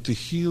with the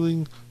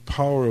healing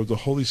power of the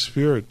Holy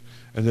Spirit,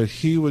 and that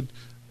he would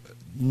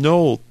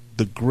know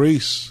the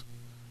grace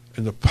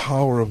and the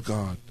power of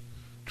God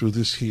through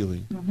this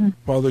healing. Mm-hmm.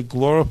 Father,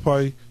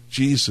 glorify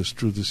Jesus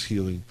through this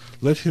healing.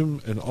 Let him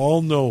and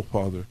all know,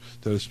 Father,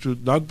 that it's true,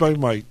 not by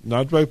might,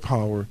 not by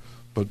power,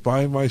 but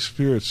by my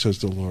Spirit, says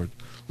the Lord.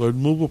 Lord,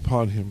 move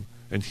upon him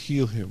and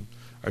heal him.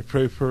 I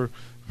pray for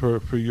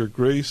your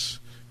grace,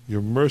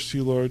 your mercy,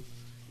 Lord,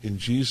 in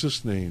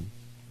Jesus' name.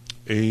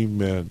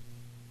 Amen.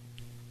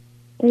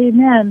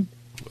 Amen.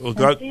 Well,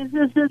 God,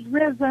 Jesus is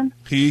risen.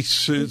 He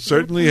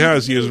certainly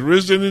has. He has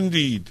risen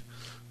indeed.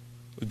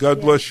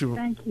 God bless you.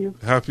 Thank you.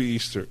 Happy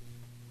Easter.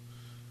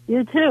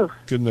 You too.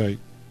 Good night.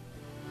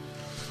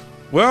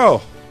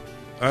 Well,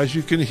 as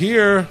you can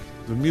hear,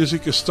 the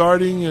music is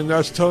starting, and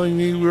that's telling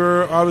me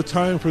we're out of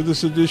time for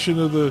this edition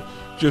of the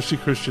Gypsy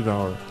Christian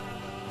Hour.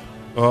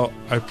 Well,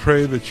 I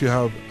pray that you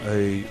have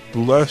a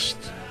blessed,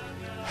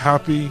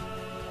 happy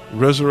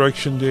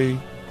Resurrection Day,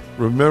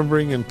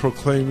 remembering and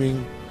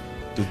proclaiming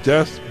the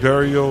death,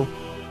 burial,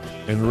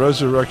 and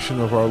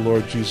resurrection of our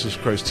Lord Jesus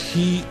Christ.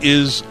 He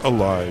is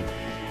alive.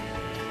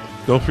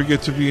 Don't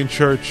forget to be in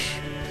church.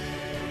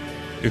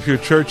 If your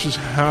church is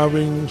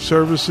having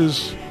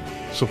services,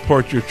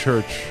 support your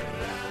church.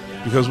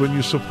 Because when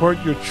you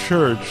support your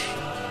church,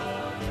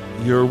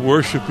 you're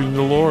worshiping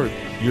the Lord.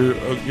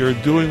 You're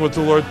doing what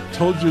the Lord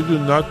told you to do,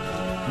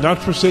 not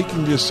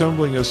forsaking the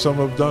assembling as some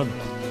have done.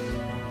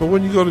 But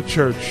when you go to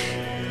church,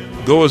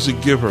 go as a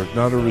giver,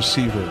 not a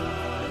receiver.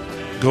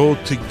 Go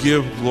to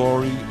give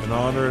glory and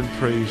honor and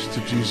praise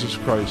to Jesus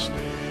Christ.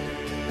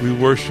 We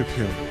worship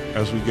him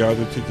as we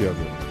gather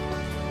together.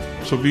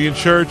 So be in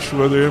church,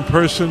 whether in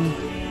person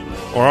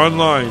or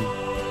online.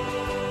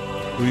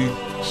 We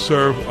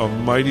serve a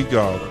mighty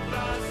God.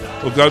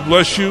 Well, God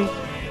bless you.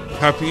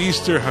 Happy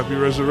Easter. Happy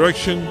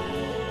Resurrection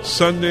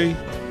Sunday.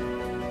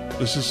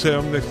 This is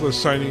Sam Nicholas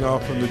signing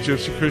off from the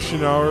Gypsy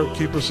Christian Hour.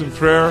 Keep us in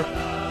prayer.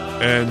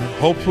 And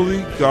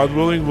hopefully, God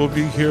willing, we'll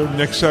be here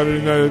next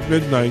Saturday night at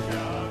midnight,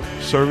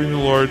 serving the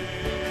Lord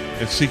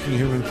and seeking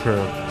him in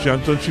prayer.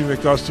 God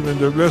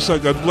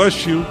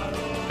bless you,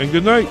 and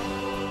good night.